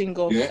shooting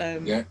of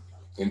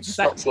in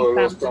Stockwell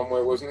or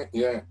somewhere, wasn't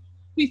it?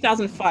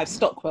 2005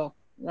 Stockwell.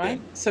 right?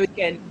 Then, So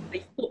again,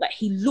 they thought that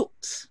he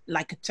looked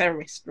like a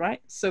terrorist,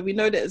 right? So we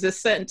know that there's a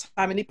certain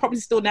time, and he probably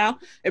still now,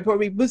 there are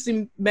probably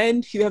Muslim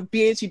men who have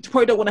beards, you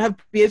probably don't want to have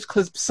beards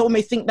because some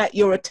may think that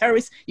you're a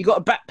terrorist, you got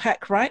a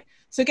backpack, right?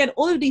 So again,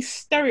 all of these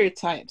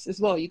stereotypes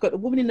as well. You got the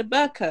woman in the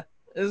burqa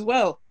as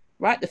well,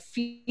 right? The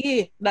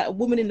fear that a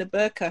woman in the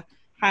burqa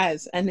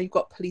has, and then you've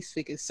got police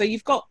figures. So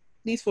you've got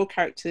these four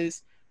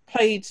characters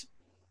played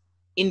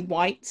in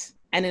white,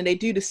 and then they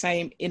do the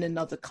same in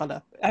another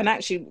color. And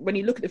actually, when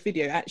you look at the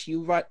video, actually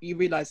you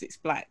realize it's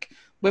black.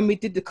 When we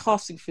did the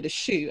casting for the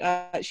shoot,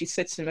 I actually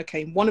said to him,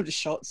 okay, in one of the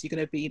shots you're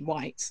going to be in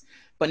white,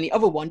 but in the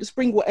other one, just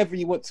bring whatever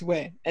you want to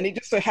wear. And it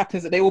just so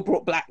happens that they all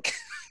brought black.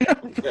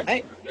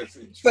 Right?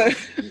 So,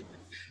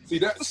 see,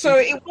 that's so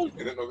it was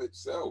in and of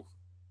itself.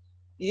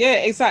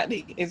 yeah,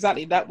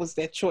 exactly. That was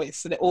their choice.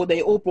 So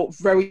they all brought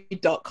very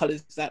dark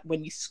colors that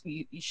when you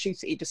shoot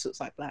it, it just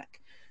looks like black.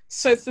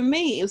 So for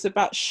me, it was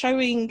about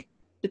showing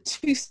the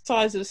two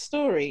sides of the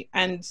story,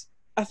 and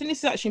I think this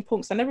is actually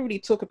important because I never really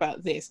talk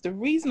about this. The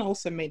reason I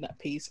also made that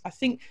piece, I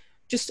think,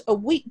 just a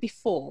week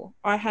before,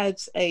 I had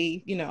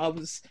I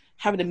was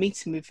having a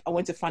meeting with. I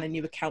went to find a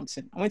new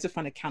accountant. I went to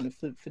find an accountant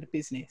for the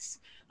business,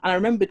 and I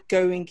remembered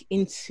going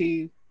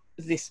into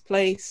this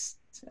place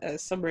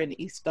somewhere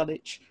in East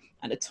Dulwich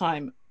at the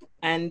time,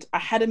 and I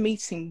had a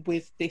meeting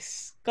with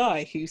this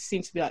guy who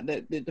seemed to be like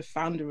the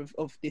founder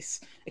of this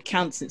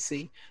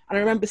accountancy. And I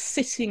remember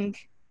sitting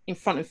in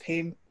front of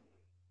him,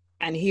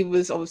 and he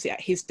was obviously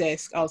at his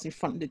desk. I was in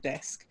front of the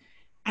desk,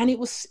 and it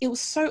was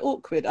so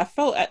awkward. I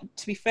felt,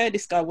 to be fair,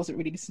 this guy wasn't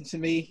really listening to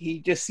me. He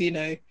just,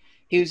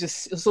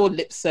 it was all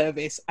lip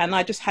service, and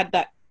I just had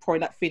that probably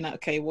that feeling like,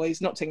 okay, well,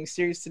 he's not taking me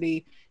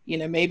seriously.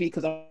 Maybe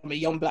because I'm a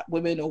young black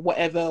woman or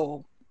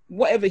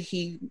whatever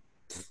he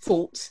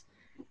thought.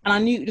 And I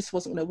knew it just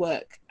wasn't going to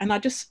work. And I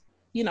just,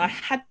 I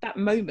had that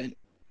moment,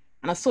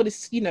 and I saw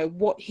this,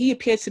 what he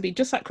appeared to be,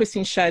 just like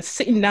Christian Shad,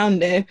 sitting down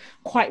there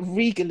quite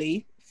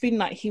regally, feeling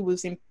like he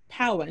was in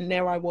power, and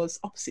there I was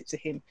opposite to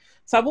him.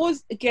 So I've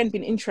always, again,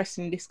 been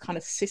interested in this kind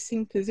of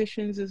sitting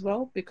positions as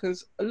well,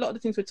 because a lot of the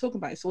things we're talking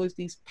about, it's always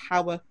these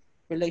power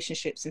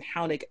relationships and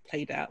how they get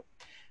played out.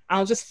 And I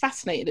was just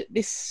fascinated that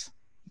this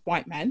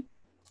white man,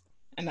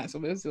 and that's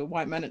what it was, a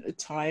white man at the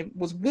time,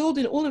 was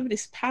wielding all of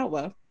this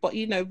power, but,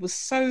 was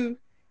so,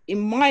 in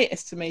my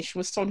estimation,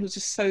 was someone who's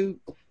just so,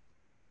 I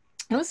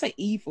don't want to say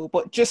evil,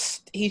 but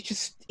he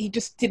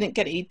just didn't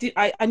get it.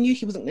 I knew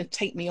he wasn't going to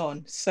take me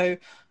on. So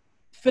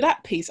for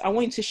that piece, I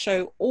wanted to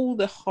show all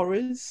the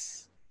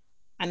horrors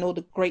and all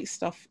the great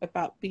stuff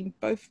about being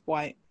both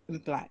white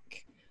and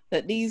black.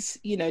 That these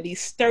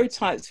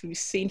stereotypes we've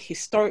seen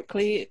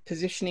historically,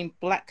 positioning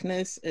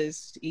blackness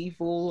as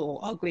evil or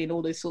ugly and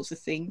all those sorts of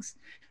things,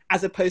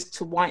 as opposed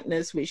to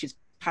whiteness, which is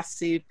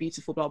passive,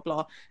 beautiful, blah,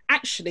 blah.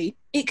 Actually,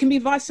 it can be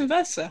vice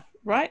versa,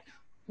 right?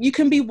 You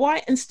can be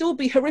white and still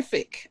be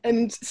horrific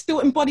and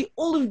still embody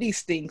all of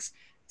these things.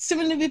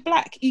 Similarly with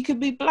black, you could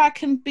be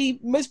black and be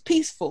most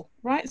peaceful,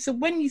 right? So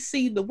when you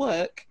see the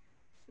work,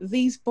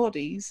 these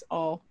bodies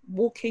are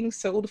walking.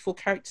 So all the four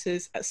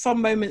characters, at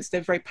some moments,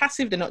 they're very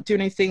passive, they're not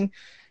doing anything.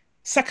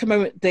 Second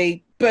moment,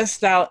 they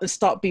burst out and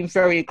start being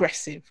very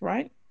aggressive,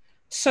 right?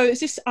 So it's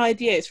this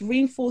idea, it's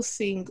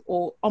reinforcing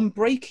or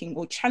unbreaking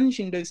or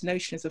challenging those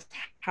notions of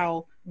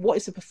what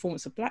is the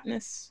performance of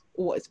blackness,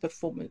 or what is the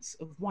performance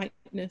of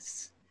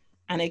whiteness.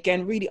 And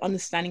again, really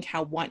understanding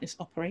how whiteness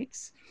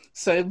operates.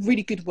 So a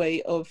really good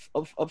way of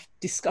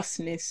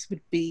discussing this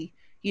would be,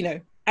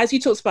 as you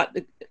talked about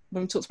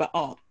when we talked about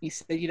art, you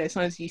said,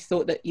 sometimes you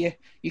thought that you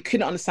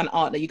couldn't understand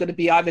art, that you've got to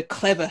be either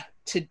clever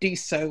to do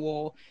so,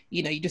 or,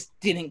 you just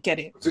didn't get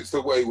it. It's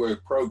the way we're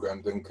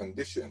programmed and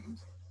conditioned.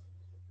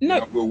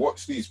 No. We'll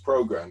watch these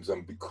programs,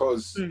 and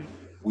because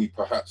we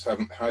perhaps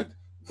haven't had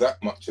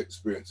that much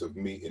experience of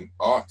meeting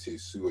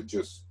artists who are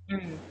just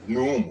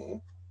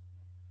normal,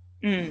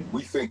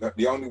 we think that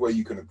the only way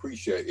you can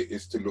appreciate it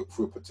is to look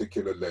through a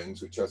particular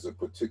lens, which has a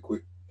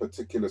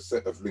particular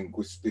set of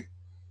linguistic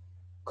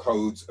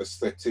codes,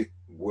 aesthetic,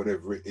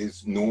 whatever it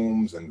is,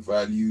 norms and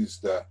values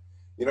that,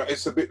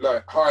 it's a bit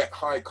like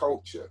high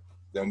culture.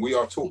 Then we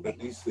are taught that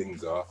these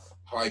things are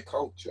high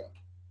culture.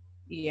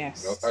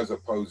 Yes. As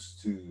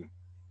opposed to,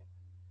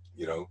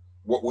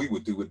 what we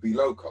would do would be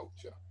low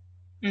culture.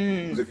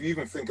 Because if you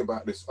even think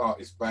about this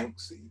artist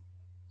Banksy,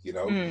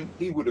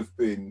 he would have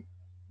been,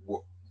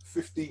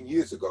 15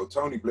 years ago,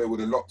 Tony Blair would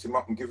have locked him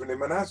up and given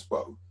him an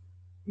ASBO.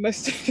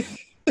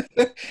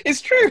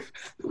 It's true.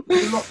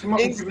 Locked him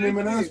up and given him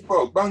an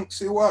ASBO.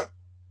 Banksy what?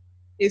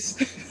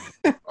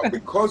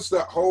 Because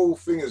that whole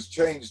thing has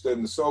changed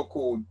and the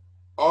so-called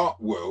art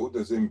world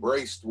has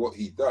embraced what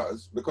he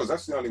does, because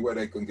that's the only way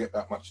they can get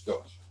that much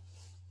dosh.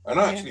 And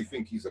I actually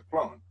think he's a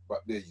plant, but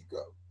there you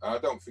go. I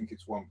don't think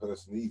it's one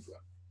person either.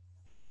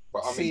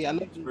 But I'm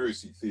into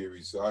conspiracy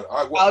theories. So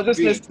I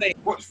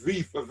watch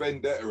V for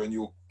Vendetta, and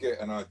you'll get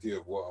an idea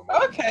of what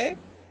I'm okay.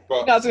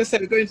 But I was going to say,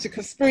 we're going to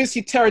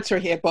conspiracy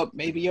territory here, but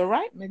maybe you're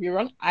right, maybe you're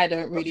wrong. I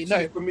don't really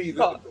know. For me,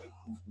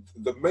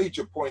 the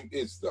major point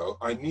is, though,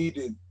 I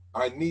needed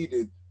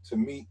to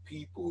meet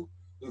people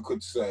who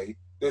could say,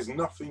 there's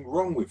nothing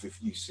wrong with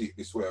if you see it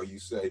this way, or you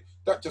say,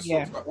 that just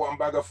looks like one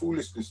bag of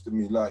foolishness to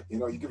me. Like, you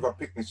know, you give a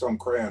picnic some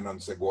crayon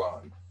and say, go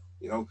on,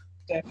 you know.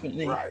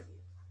 Definitely. Right.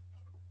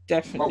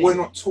 Definitely. But we're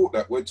not taught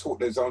that. We're taught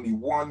there's only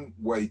one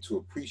way to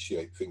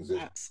appreciate things.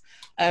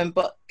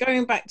 But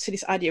going back to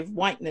this idea of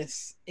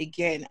whiteness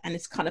again, and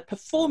it's kind of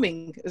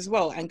performing as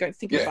well, and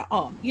thinking about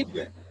art. You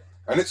know,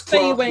 and it's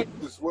classy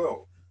as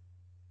well.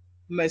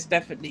 Most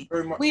definitely.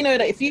 We know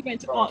that if you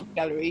went to art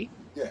gallery,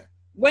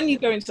 when you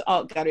go into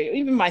art gallery,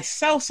 even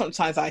myself,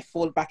 sometimes I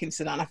fall back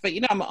into that and I think,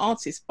 you know, I'm an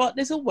artist, but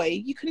there's a way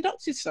you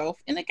conduct yourself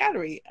in a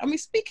gallery. And we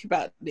speak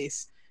about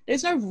this.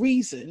 There's no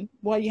reason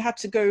why you have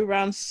to go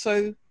around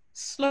so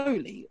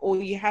slowly, or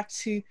you have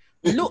to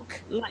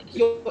look like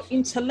you're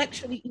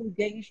intellectually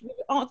engaged with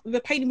art, with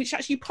a painting which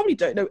actually you probably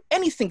don't know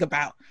anything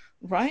about,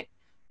 right?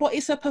 But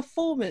it's a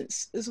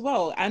performance as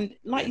well. And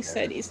like you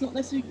said, it's not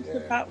necessarily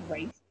just about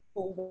race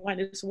or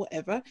whiteness or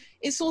whatever.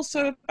 It's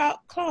also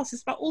about class.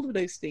 It's about all of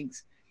those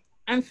things.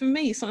 And for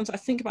me, sometimes I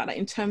think about that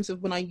in terms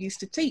of when I used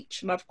to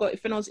teach. And I've got,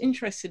 if anyone's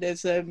interested,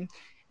 there's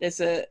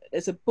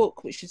a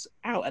book which is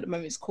out at the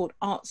moment. It's called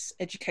Arts,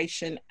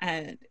 Education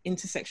and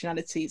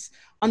Intersectionalities,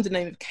 under the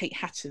name of Kate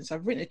Hatton. So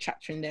I've written a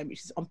chapter in there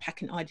which is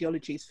unpacking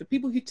ideologies for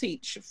people who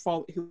teach,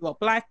 who are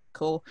Black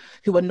or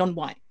who are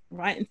non-white,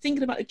 right? And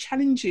thinking about the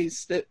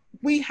challenges that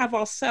we have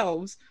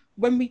ourselves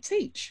when we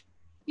teach.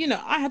 You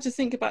know, I had to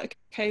think about,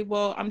 okay,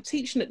 well, I'm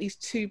teaching at these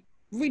two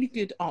really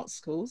good art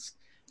schools.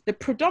 They're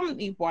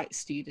predominantly white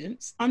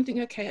students. I'm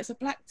thinking, okay, as a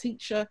Black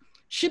teacher,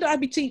 should I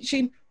be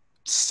teaching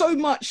so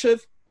much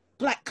of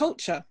Black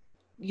culture?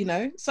 You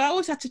know, so I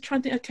always had to try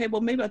and think, okay, well,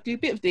 maybe I'll do a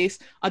bit of this,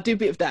 I'll do a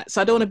bit of that. So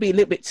I don't want to be a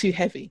little bit too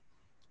heavy,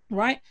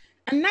 right?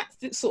 And that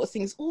sort of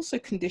thing is also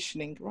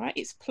conditioning, right?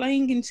 It's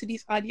playing into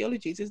these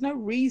ideologies. There's no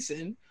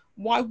reason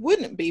why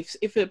wouldn't it be,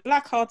 if a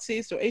Black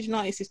artist or Asian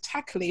artist is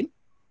tackling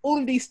all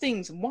of these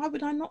things, why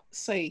would I not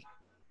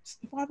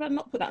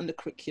put that in the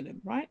curriculum,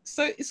 right?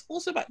 So it's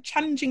also about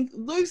challenging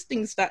those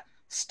things that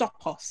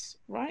stop us,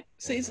 right?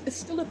 So it's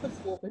still a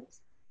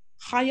performance,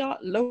 higher,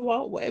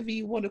 lower, whatever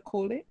you want to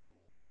call it,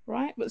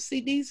 right? But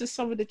see, these are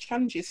some of the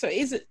challenges. So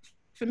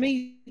for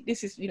me,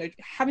 this is, you know,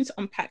 having to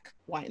unpack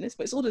whiteness,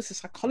 but it's all this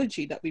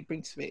psychology that we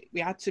bring to it.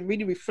 We have to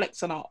really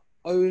reflect on our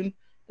own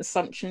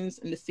assumptions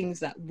and the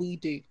things that we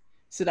do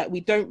so that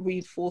we don't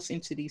reinforce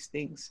into these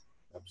things.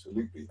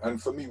 Absolutely.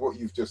 And for me, what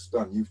you've just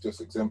done, you've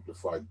just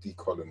exemplified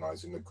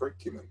decolonizing the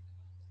curriculum.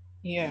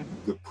 Yeah.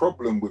 The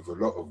problem with a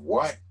lot of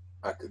white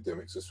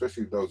academics,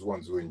 especially those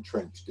ones who are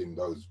entrenched in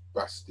those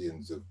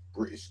bastions of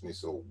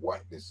Britishness or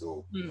whiteness,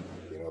 or, you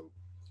know,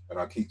 and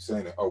I keep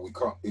saying it, oh, we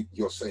can't,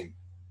 you're saying,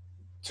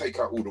 take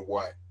out all the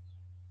white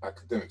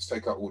academics,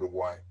 take out all the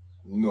white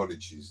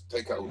knowledges,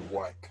 take out all the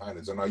white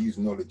canons, and I use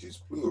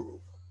knowledges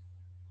plural.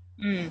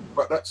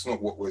 But that's not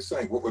what we're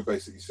saying. What we're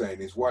basically saying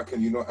is, why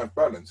can you not have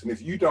balance? And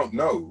if you don't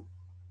know,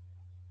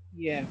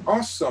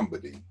 ask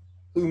somebody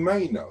who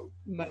may know.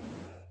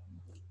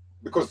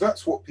 Because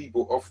that's what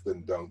people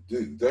often don't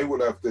do. They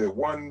will have their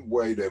one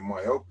way, their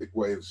myopic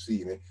way of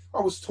seeing it.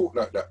 I was taught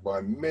like that by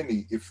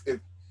many. If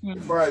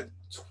I had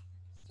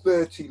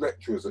 30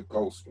 lecturers at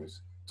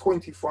Goldsmiths,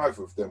 25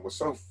 of them were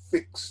so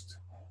fixed,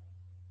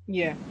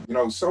 you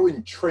know, so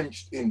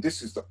entrenched in,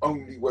 this is the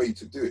only way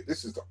to do it.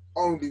 This is the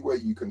only way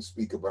you can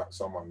speak about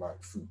someone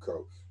like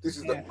Foucault. This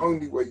is the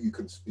only way you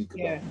can speak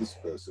about this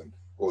person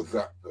or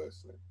that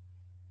person.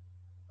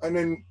 And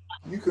then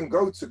you can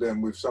go to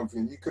them with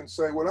something. You can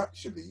say, well,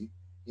 actually,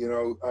 you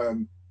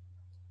know,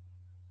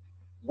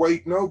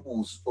 Wade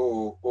Nobles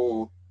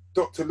or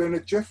Dr.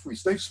 Leonard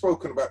Jeffries, they've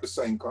spoken about the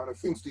same kind of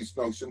things, these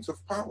notions of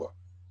power.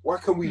 Why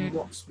can we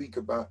not speak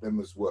about them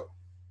as well?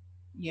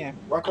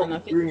 Why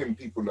can't we bring in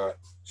people like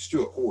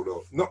Stuart Hall,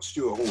 or not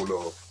Stuart Hall,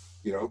 or,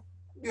 you know,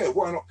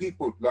 why not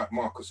people like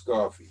Marcus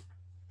Garvey,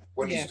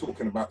 when he's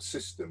talking about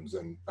systems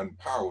and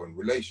power and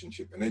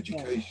relationship and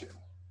education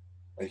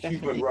and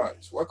human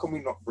rights? Why can we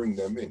not bring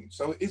them in?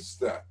 So it's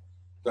that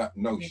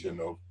notion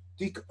of,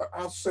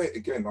 I'll say it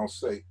again, I'll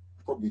say it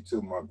probably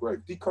till my grave,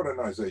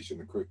 decolonization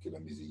of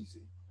curriculum is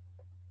easy.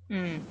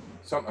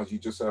 Sometimes you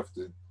just have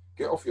to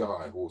get off your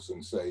high horse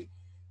and say,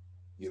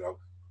 you know,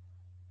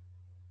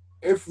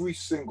 every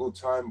single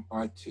time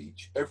I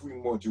teach, every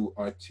module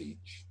I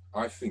teach,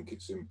 I think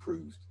it's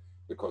improved,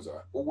 because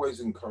I always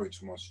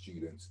encourage my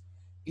students,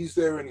 is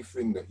there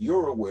anything that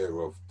you're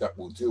aware of that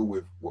will deal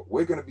with what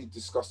we're going to be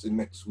discussing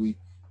next week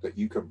that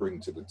you can bring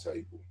to the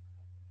table?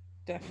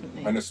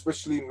 Definitely. And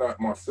especially in like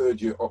my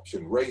third year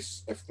option,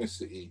 race,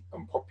 ethnicity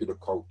and popular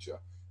culture,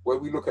 where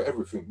we look at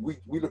everything.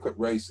 We look at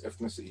race,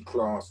 ethnicity,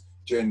 class,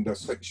 gender,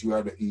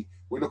 sexuality.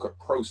 We look at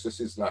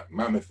processes like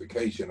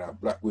mammification, how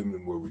Black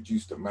women were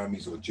reduced to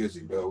mammies or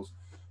Jezebels.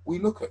 We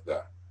look at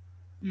that.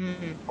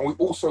 And we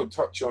also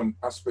touch on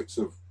aspects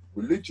of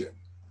religion.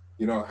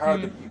 You know, how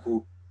do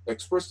people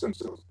express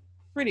themselves?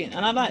 Brilliant.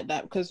 And I like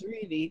that, because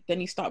really then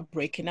you start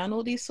breaking down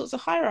all these sorts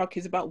of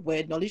hierarchies about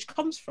where knowledge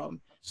comes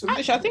from.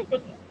 Actually, I think,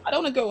 I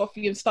don't want to go off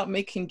you and start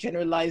making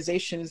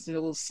generalizations and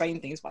all saying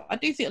things, but I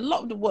do think a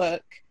lot of the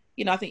work,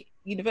 you know, I think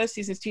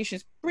universities,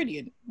 institutions,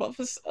 brilliant. But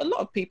for a lot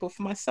of people,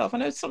 for myself, I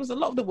know sometimes a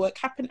lot of the work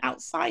happen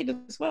outside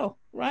as well,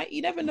 right?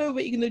 You never know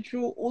where you're going to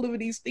draw all of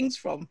these things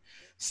from.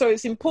 So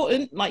it's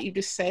important, like you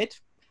just said,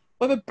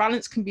 whether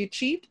balance can be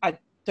achieved, I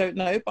don't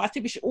know, but I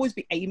think we should always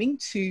be aiming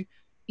to,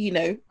 you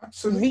know,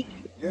 reach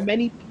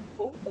many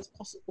people as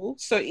possible.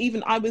 So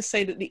even I would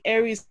say that the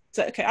areas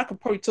that, okay, I could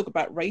probably talk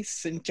about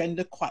race and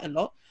gender quite a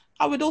lot.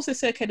 I would also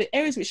say, okay, the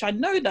areas which I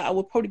know that I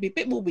will probably be a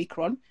bit more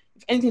weaker on,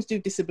 if anything to do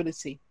with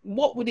disability,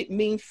 what would it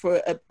mean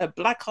for a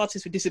Black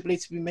artist with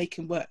disability to be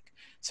making work?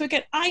 So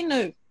again, I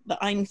know that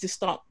I need to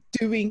start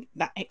doing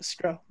that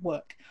extra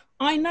work.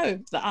 I know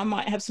that I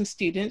might have some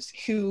students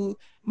who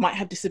might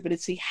have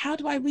disability. How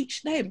do I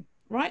reach them,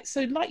 right?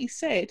 So like you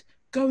said,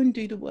 go and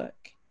do the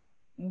work.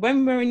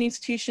 When we're in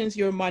institutions,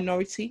 you're a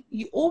minority.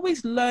 You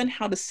always learn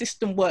how the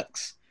system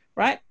works,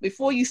 right?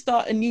 Before you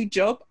start a new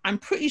job, I'm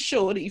pretty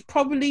sure that you've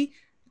probably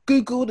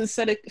Googled and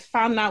said,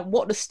 found out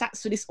what the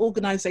stats for this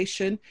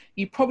organization.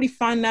 You probably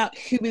find out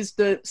who is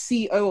the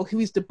CEO or who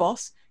is the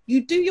boss.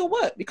 You do your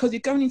work because you're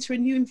going into a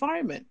new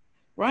environment,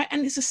 right?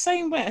 And it's the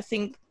same way, I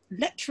think,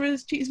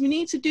 lecturers, tutors, we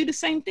need to do the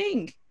same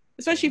thing,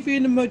 especially if you're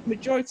in the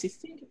majority.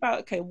 Think about,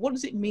 okay, what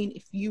does it mean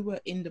if you were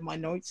in the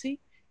minority?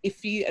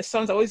 If you, as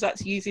sons, I always like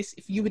to use this,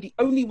 if you were the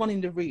only one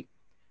in the room,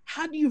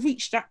 how do you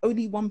reach that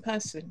only one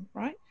person,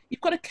 right?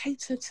 You've got to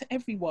cater to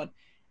everyone.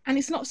 And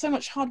it's not so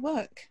much hard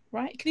work,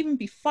 right? It can even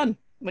be fun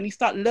when you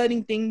start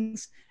learning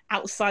things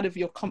outside of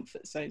your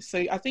comfort zone.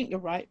 So I think you're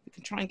right. We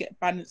can try and get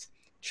balance,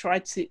 try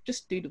to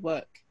just do the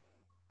work.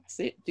 That's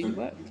it, do the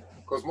work.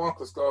 Because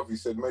Marcus Garvey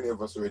said many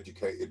of us are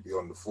educated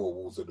beyond the four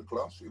walls of the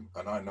classroom.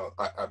 And I know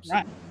I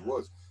absolutely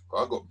was.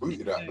 I got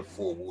booted out the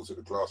four walls of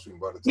the classroom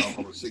by the time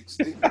I was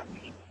 16.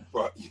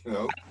 But, you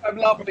know, I'm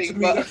laughing, to me,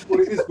 that's what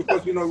it is.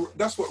 Because, you know,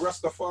 that's what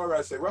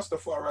Rastafari say.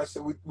 Rastafari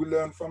say we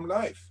learn from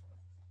life.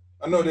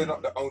 I know they're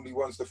not the only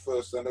ones, the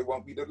first, and they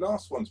won't be the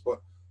last ones, but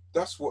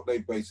that's what they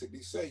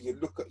basically say. You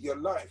look at your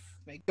life.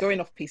 Going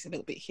off piece a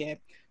little bit here,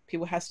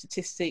 people have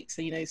statistics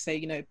and, you know, say,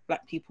 you know,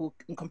 Black people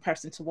in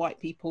comparison to white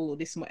people or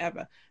this and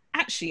whatever.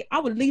 Actually, I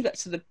would leave that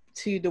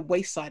to the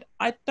wayside.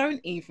 I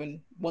don't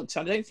even want to.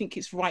 I don't think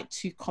it's right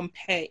to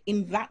compare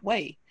in that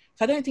way.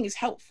 So I don't think it's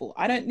helpful.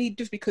 I don't need,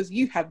 just because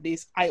you have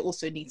this, I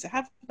also need to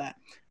have that.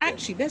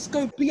 Actually, let's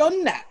go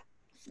beyond that.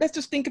 Let's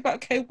just think about,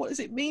 okay, what does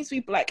it mean to be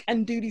Black,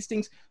 and do these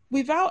things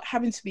without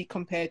having to be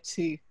compared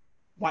to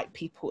white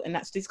people. And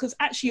that's this, because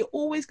actually you're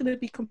always going to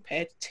be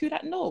compared to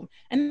that norm.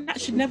 And that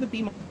should never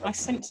be my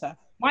center.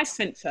 My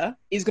center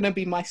is going to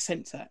be my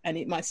center.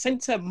 And my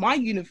center, my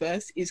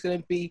universe is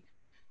going to be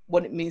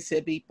what it means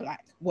to be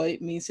Black, what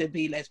it means to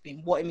be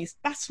lesbian, what it means.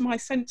 That's my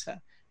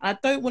center. And I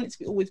don't want it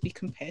to always be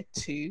compared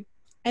to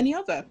any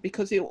other,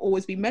 because it will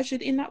always be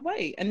measured in that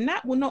way. And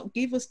that will not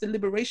give us the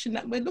liberation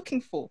that we're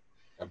looking for.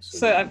 Absolutely.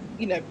 So,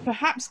 you know,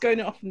 perhaps going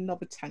off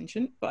another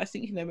tangent, but I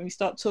think, you know, when we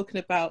start talking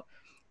about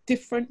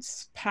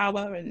difference,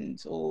 power,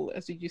 and, or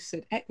as you just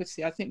said,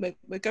 equity, I think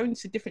we're going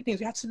to different things.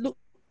 We have to look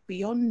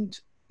beyond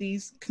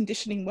these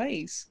conditioning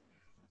ways,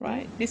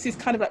 right? This is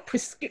kind of like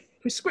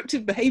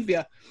prescriptive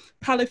behavior.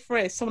 Paulo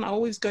Freire, someone I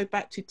always go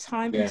back to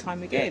time and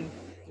time again.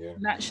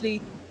 And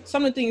actually,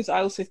 some of the things I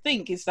also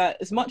think is that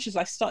as much as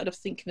I started off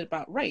thinking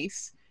about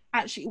race,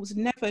 actually, it was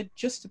never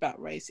just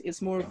about race.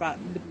 It's more about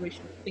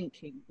liberation of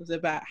thinking. It was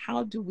about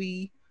how do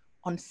we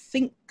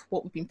unthink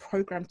what we've been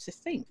programmed to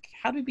think?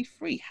 How do we be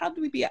free? How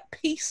do we be at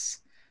peace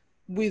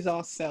with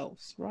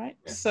ourselves, right?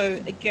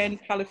 So again,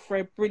 Paulo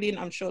Freire, brilliant.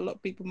 I'm sure a lot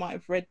of people might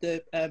have read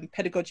the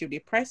Pedagogy of the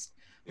Oppressed.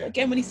 But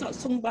again, when he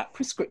starts talking about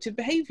prescriptive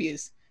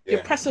behaviors, the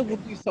oppressor will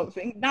do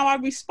something. Now I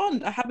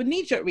respond. I have a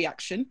knee-jerk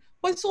reaction,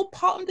 but it's all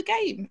part of the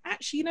game.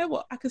 Actually, you know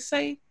what? I could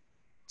say,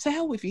 to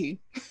hell with you.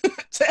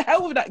 To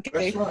hell with that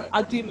game. Right.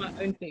 I'll do my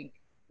own thing.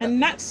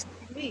 And that's,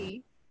 for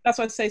me, that's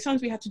why I say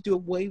sometimes we have to do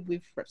away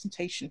with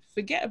representation.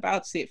 Forget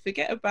about it.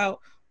 Forget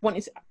about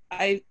wanting to.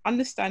 I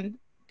understand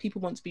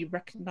people want to be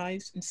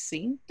recognized and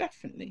seen,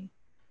 definitely.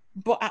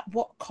 But at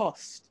what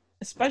cost?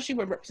 Especially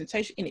when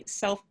representation in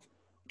itself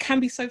can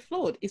be so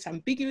flawed. It's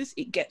ambiguous.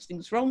 It gets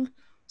things wrong.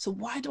 So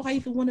why do I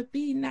even want to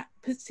be in that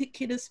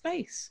particular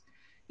space?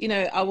 You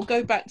know, I will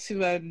go back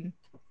to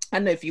I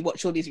don't know if you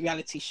watch all these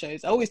reality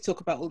shows. I always talk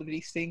about all of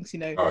these things, you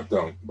know. I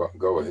don't, but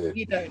go ahead.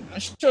 You don't.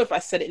 I'm sure if I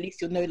said it, at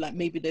least you'll know, like,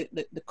 maybe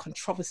the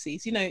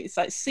controversies. You know, it's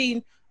like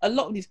seeing a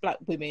lot of these Black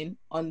women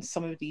on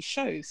some of these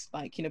shows,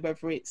 like, you know,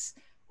 whether it's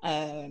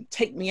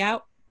Take Me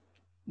Out,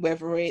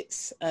 whether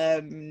it's,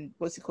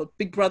 what's it called?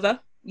 Big Brother.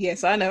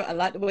 Yes, I know. I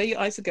like the way your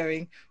eyes are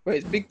going. Where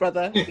it's Big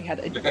Brother. We had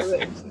a Big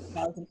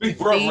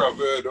Brother I've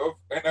heard of.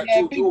 And that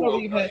yeah, Big Brother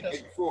you've heard of.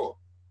 Before.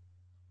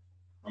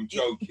 I'm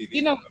joking.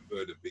 You know, I've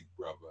heard of Big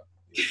Brother.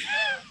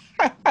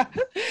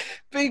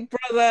 Big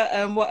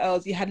Brother, what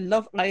else? You had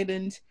Love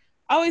Island.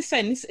 I always say,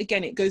 and this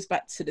again, it goes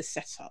back to the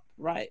setup,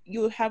 right?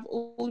 You'll have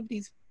all of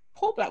these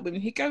poor Black women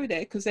who go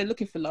there because they're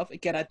looking for love.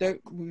 Again,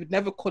 we would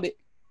never call it,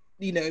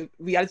 you know,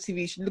 reality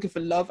TV. Looking for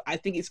love. I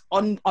think it's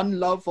on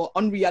love or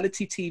on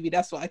reality TV.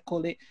 That's what I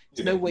call it.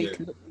 There's no way you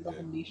can look for love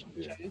on these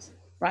shows,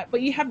 right?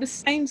 But you have the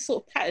same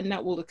sort of pattern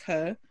that will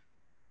occur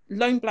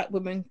lone black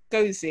woman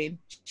goes in,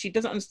 she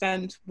doesn't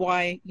understand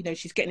why, you know,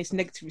 she's getting this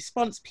negative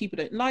response, people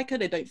don't like her,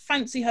 they don't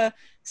fancy her,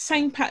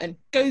 same pattern,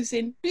 goes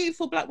in,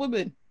 beautiful black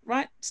woman,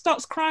 right,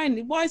 starts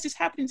crying, why is this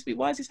happening to me,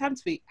 why is this happening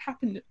to me,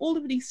 happened in all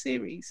of these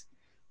series,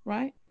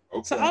 right?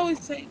 Okay. So I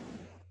always say,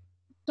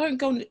 don't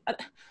go on, and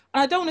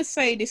I don't want to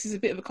say this is a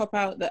bit of a cop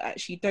out that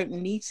actually you don't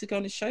need to go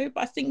on a show,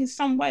 but I think in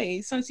some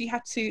ways, sometimes you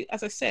have to,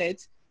 as I said,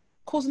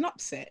 cause an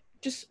upset,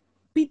 just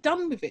be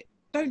done with it.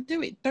 Don't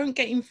do it. Don't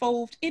get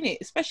involved in it,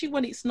 especially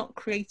when it's not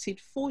created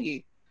for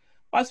you.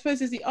 But I suppose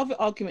there's the other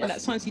argument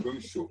That's that sometimes you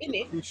crucial. in The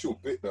it. crucial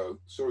bit, though,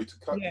 sorry to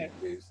cut Yeah.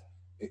 you, is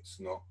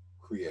it's not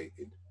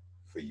created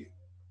for you.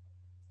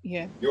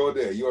 Yeah. You're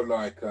there. You're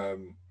like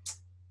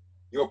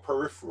you're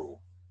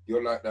peripheral.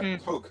 You're like that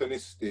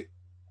tokenistic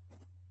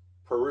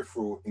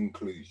peripheral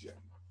inclusion.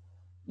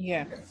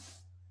 Yeah.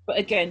 But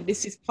again,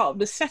 this is part of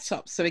the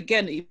setup. So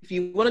again, if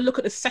you want to look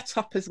at the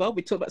setup as well,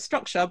 we talk about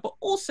structure, but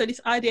also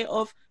this idea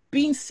of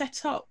being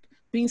set up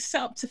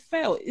to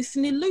fail. It's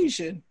an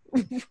illusion,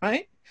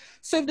 right?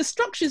 So if the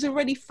structure is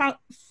already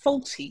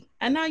faulty,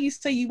 and now you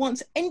say you want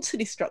to enter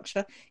this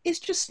structure, it's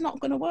just not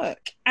going to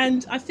work.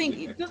 And I think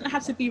it doesn't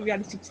have to be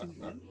reality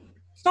TV.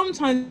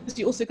 Sometimes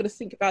you also got to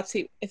think about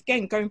it,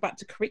 again, going back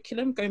to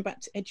curriculum, going back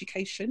to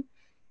education.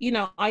 You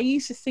know, I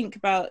used to think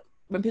about,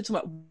 when people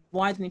talk about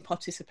widening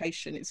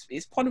participation,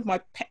 it's part of my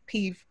pet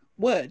peeve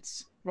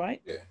words,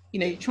 right? Yeah. You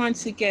know, you're trying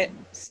to get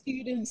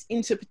students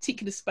into a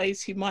particular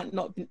space who might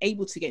not have been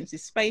able to get into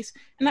this space,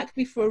 and that could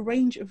be for a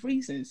range of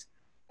reasons.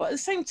 But at the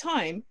same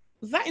time,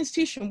 that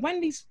institution,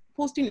 when these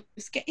poor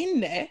students get in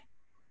there,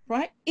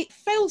 right, it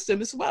fails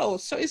them as well.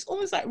 So it's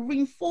almost like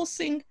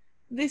reinforcing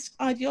this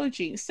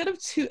ideology instead of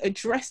to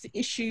address the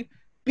issue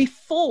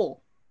before,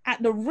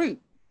 at the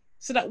root,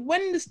 so that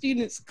when the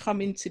students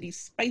come into these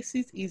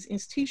spaces, these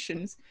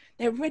institutions,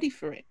 they're ready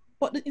for it.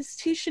 But the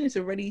institution is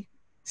already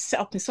set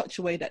up in such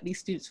a way that these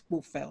students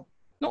will fail.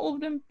 Not all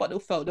of them, but they'll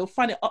fail. They'll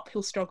find an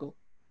uphill struggle,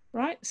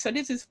 right? So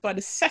this is why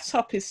the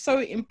setup is so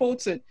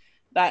important,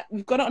 that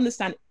we've got to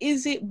understand,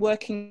 is it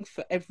working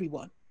for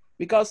everyone?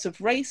 Regardless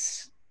of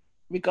race,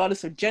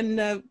 regardless of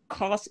gender,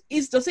 class,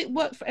 does it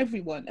work for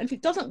everyone? And if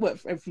it doesn't work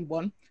for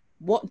everyone,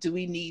 what do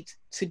we need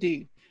to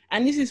do?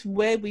 And this is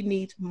where we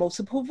need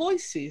multiple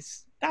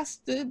voices. That's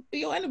the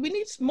we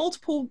need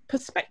multiple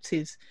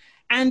perspectives.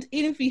 And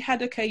even if we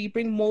had, okay, you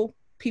bring more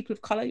people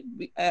of color,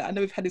 I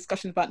know we've had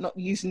discussions about not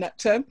using that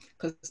term,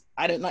 because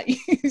I don't like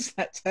use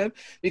that term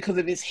because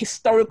of its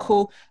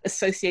historical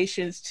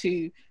associations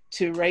to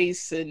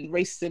race and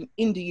racism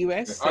in the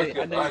US. So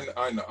I know.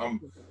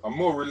 I'm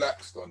more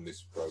relaxed on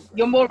this program.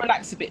 You're more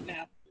relaxed a bit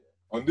now.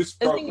 On this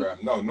program,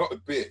 no, not a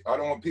bit. I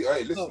don't want people.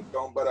 Hey, listen,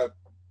 don't but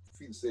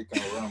feel sick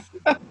around.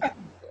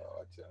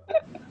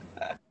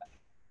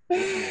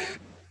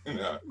 You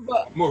know,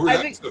 I'm more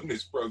relaxed on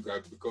this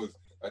program because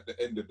at the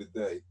end of the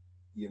day,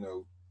 you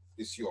know,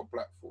 it's your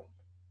platform.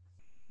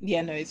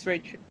 Yeah, no, it's very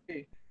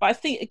true. But I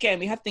think, again,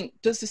 we have to think,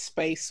 does the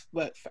space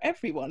work for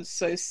everyone?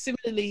 So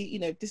similarly, you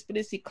know,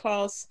 disability,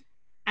 class,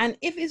 and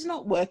if it's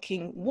not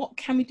working, what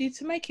can we do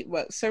to make it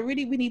work? So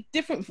really, we need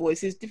different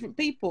voices, different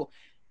people.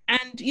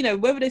 And, you know,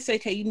 whether they say,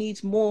 okay, you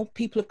need more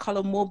people of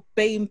color, more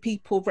BAME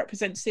people,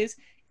 representatives,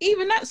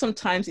 even that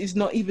sometimes is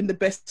not even the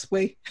best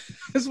way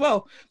as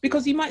well,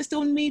 because you might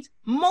still need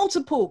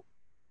multiple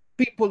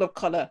people of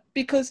color,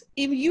 because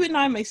even you and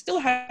I may still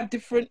have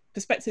different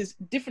perspectives,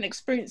 different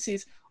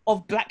experiences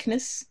of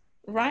blackness,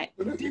 right?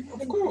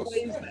 Of course.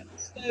 Yeah.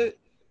 So,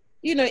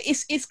 you know,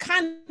 it's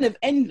kind of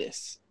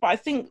endless. But I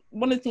think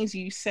one of the things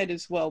you said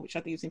as well, which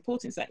I think is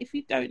important, is that if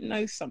you don't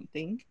know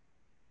something,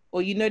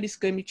 or you know this is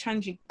going to be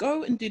challenging,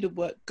 go and do the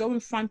work. Go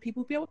and find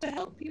people who be able to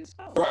help you as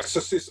well. Right, so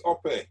sis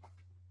Ope.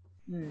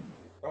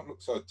 Don't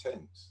look so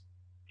tense.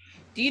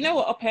 Do you know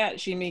what Ope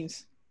actually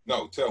means?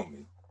 No, tell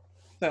me.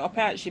 So Ope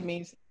actually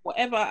means,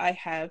 whatever I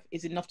have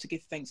is enough to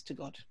give thanks to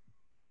God.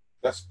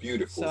 That's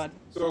beautiful.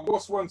 So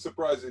what's one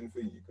surprising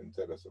thing you can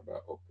tell us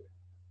about Ope?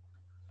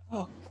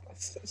 Oh,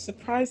 it's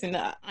surprising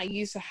that I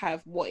used to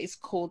have what is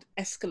called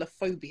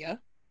escalophobia.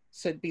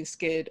 So being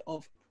scared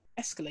of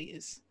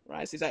escalators,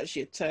 right? So it's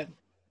actually a term.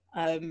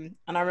 And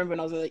I remember when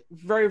I was like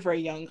very, very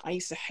young, I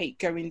used to hate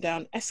going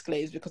down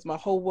escalators because my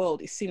whole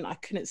world, it seemed like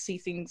I couldn't see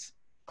things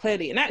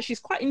clearly. And actually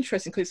it's quite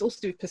interesting because it's also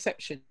to do with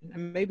perception.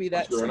 And maybe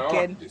that's, you're an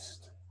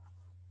artist.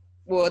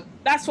 Well,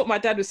 that's what my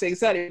dad was saying,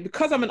 exactly.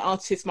 Because I'm an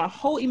artist, my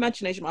whole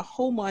imagination, my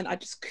whole mind, I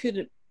just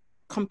couldn't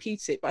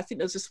compute it. But I think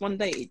there was just one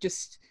day, it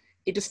just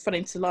fell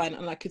into line,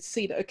 and I could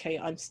see that, okay,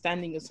 I'm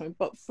standing or something.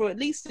 But for at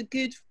least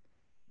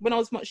when I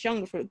was much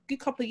younger, for a good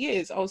couple of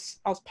years, I was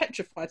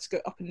petrified to go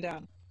up and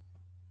down.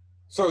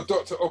 So,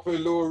 Dr.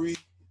 Opelori,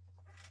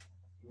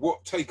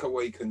 what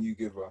takeaway can you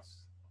give us?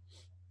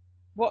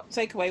 What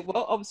takeaway?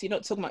 Well, obviously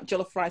not talking about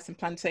jollof rice and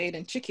plantain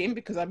and chicken,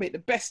 because I make the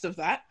best of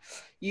that.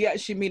 You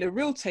actually mean a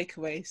real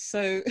takeaway.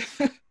 So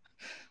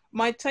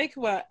my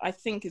takeaway, I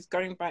think, is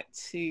going back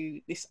to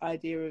this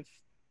idea of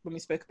when we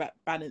spoke about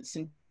balance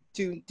and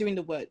doing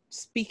the work,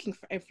 speaking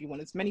for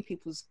everyone, as many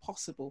people as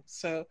possible.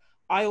 So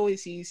I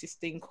always use this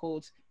thing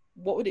called,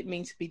 what would it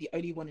mean to be the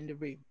only one in the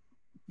room?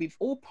 we've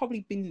all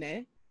probably been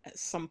there at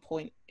some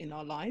point in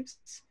our lives,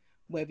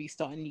 whether you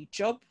start a new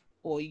job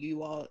or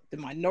you are the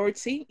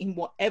minority in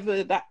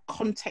whatever that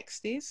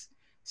context is.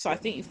 So I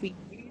think if we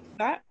use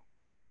that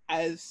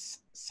as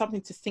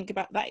something to think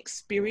about, that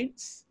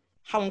experience,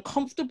 how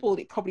uncomfortable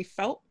it probably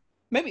felt.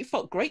 Maybe it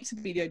felt great to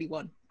be the only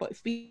one, but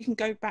if we can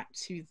go back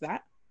to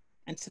that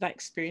and to that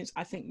experience,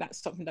 I think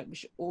that's something that we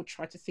should all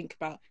try to think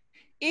about.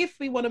 If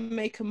we want to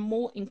make a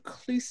more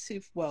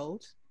inclusive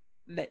world,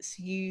 let's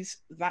use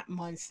that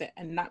mindset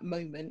and that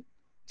moment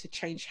to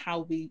change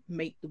how we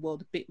make the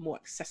world a bit more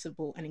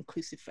accessible and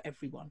inclusive for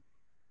everyone.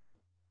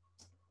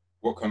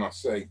 What can I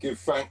say? Give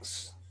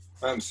thanks,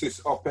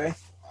 Sis Ope.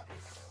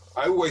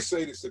 I always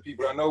say this to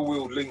people. I know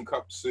we'll link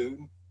up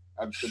soon,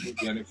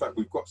 absolutely. And in fact,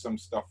 we've got some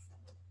stuff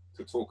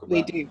to talk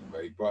about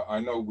anyway, but I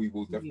know we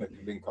will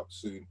definitely link up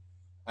soon.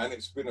 And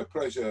it's been a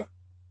pleasure,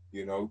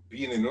 you know,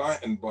 being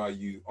enlightened by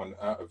you on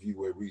Outerview,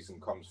 where reason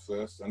comes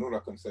first. And all I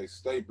can say,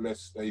 stay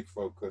blessed, stay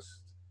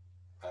focused,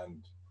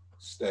 and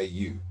stay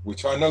you,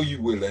 which I know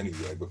you will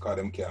anyway, because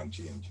them can't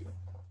change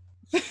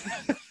you.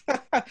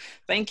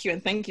 Thank you,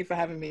 and thank you for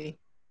having me.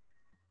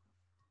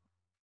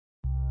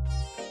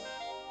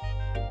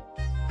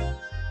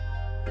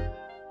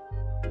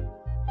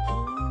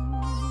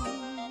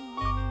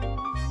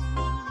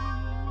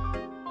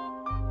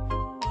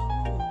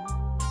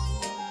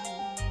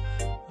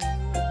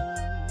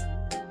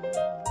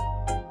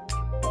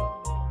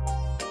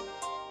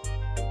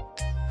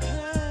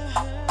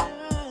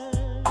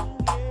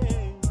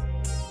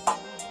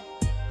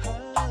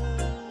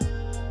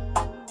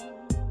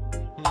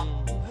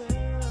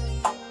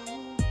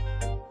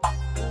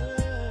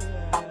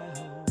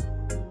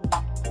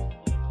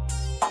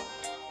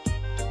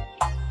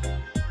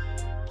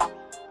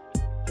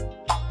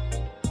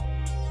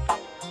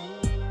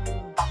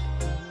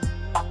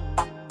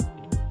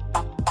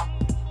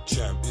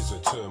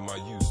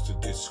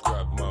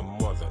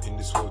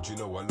 You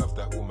know I love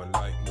that woman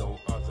like no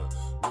other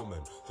woman.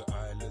 The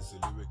eyeless,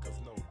 the lyric of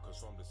no, 'cause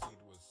from the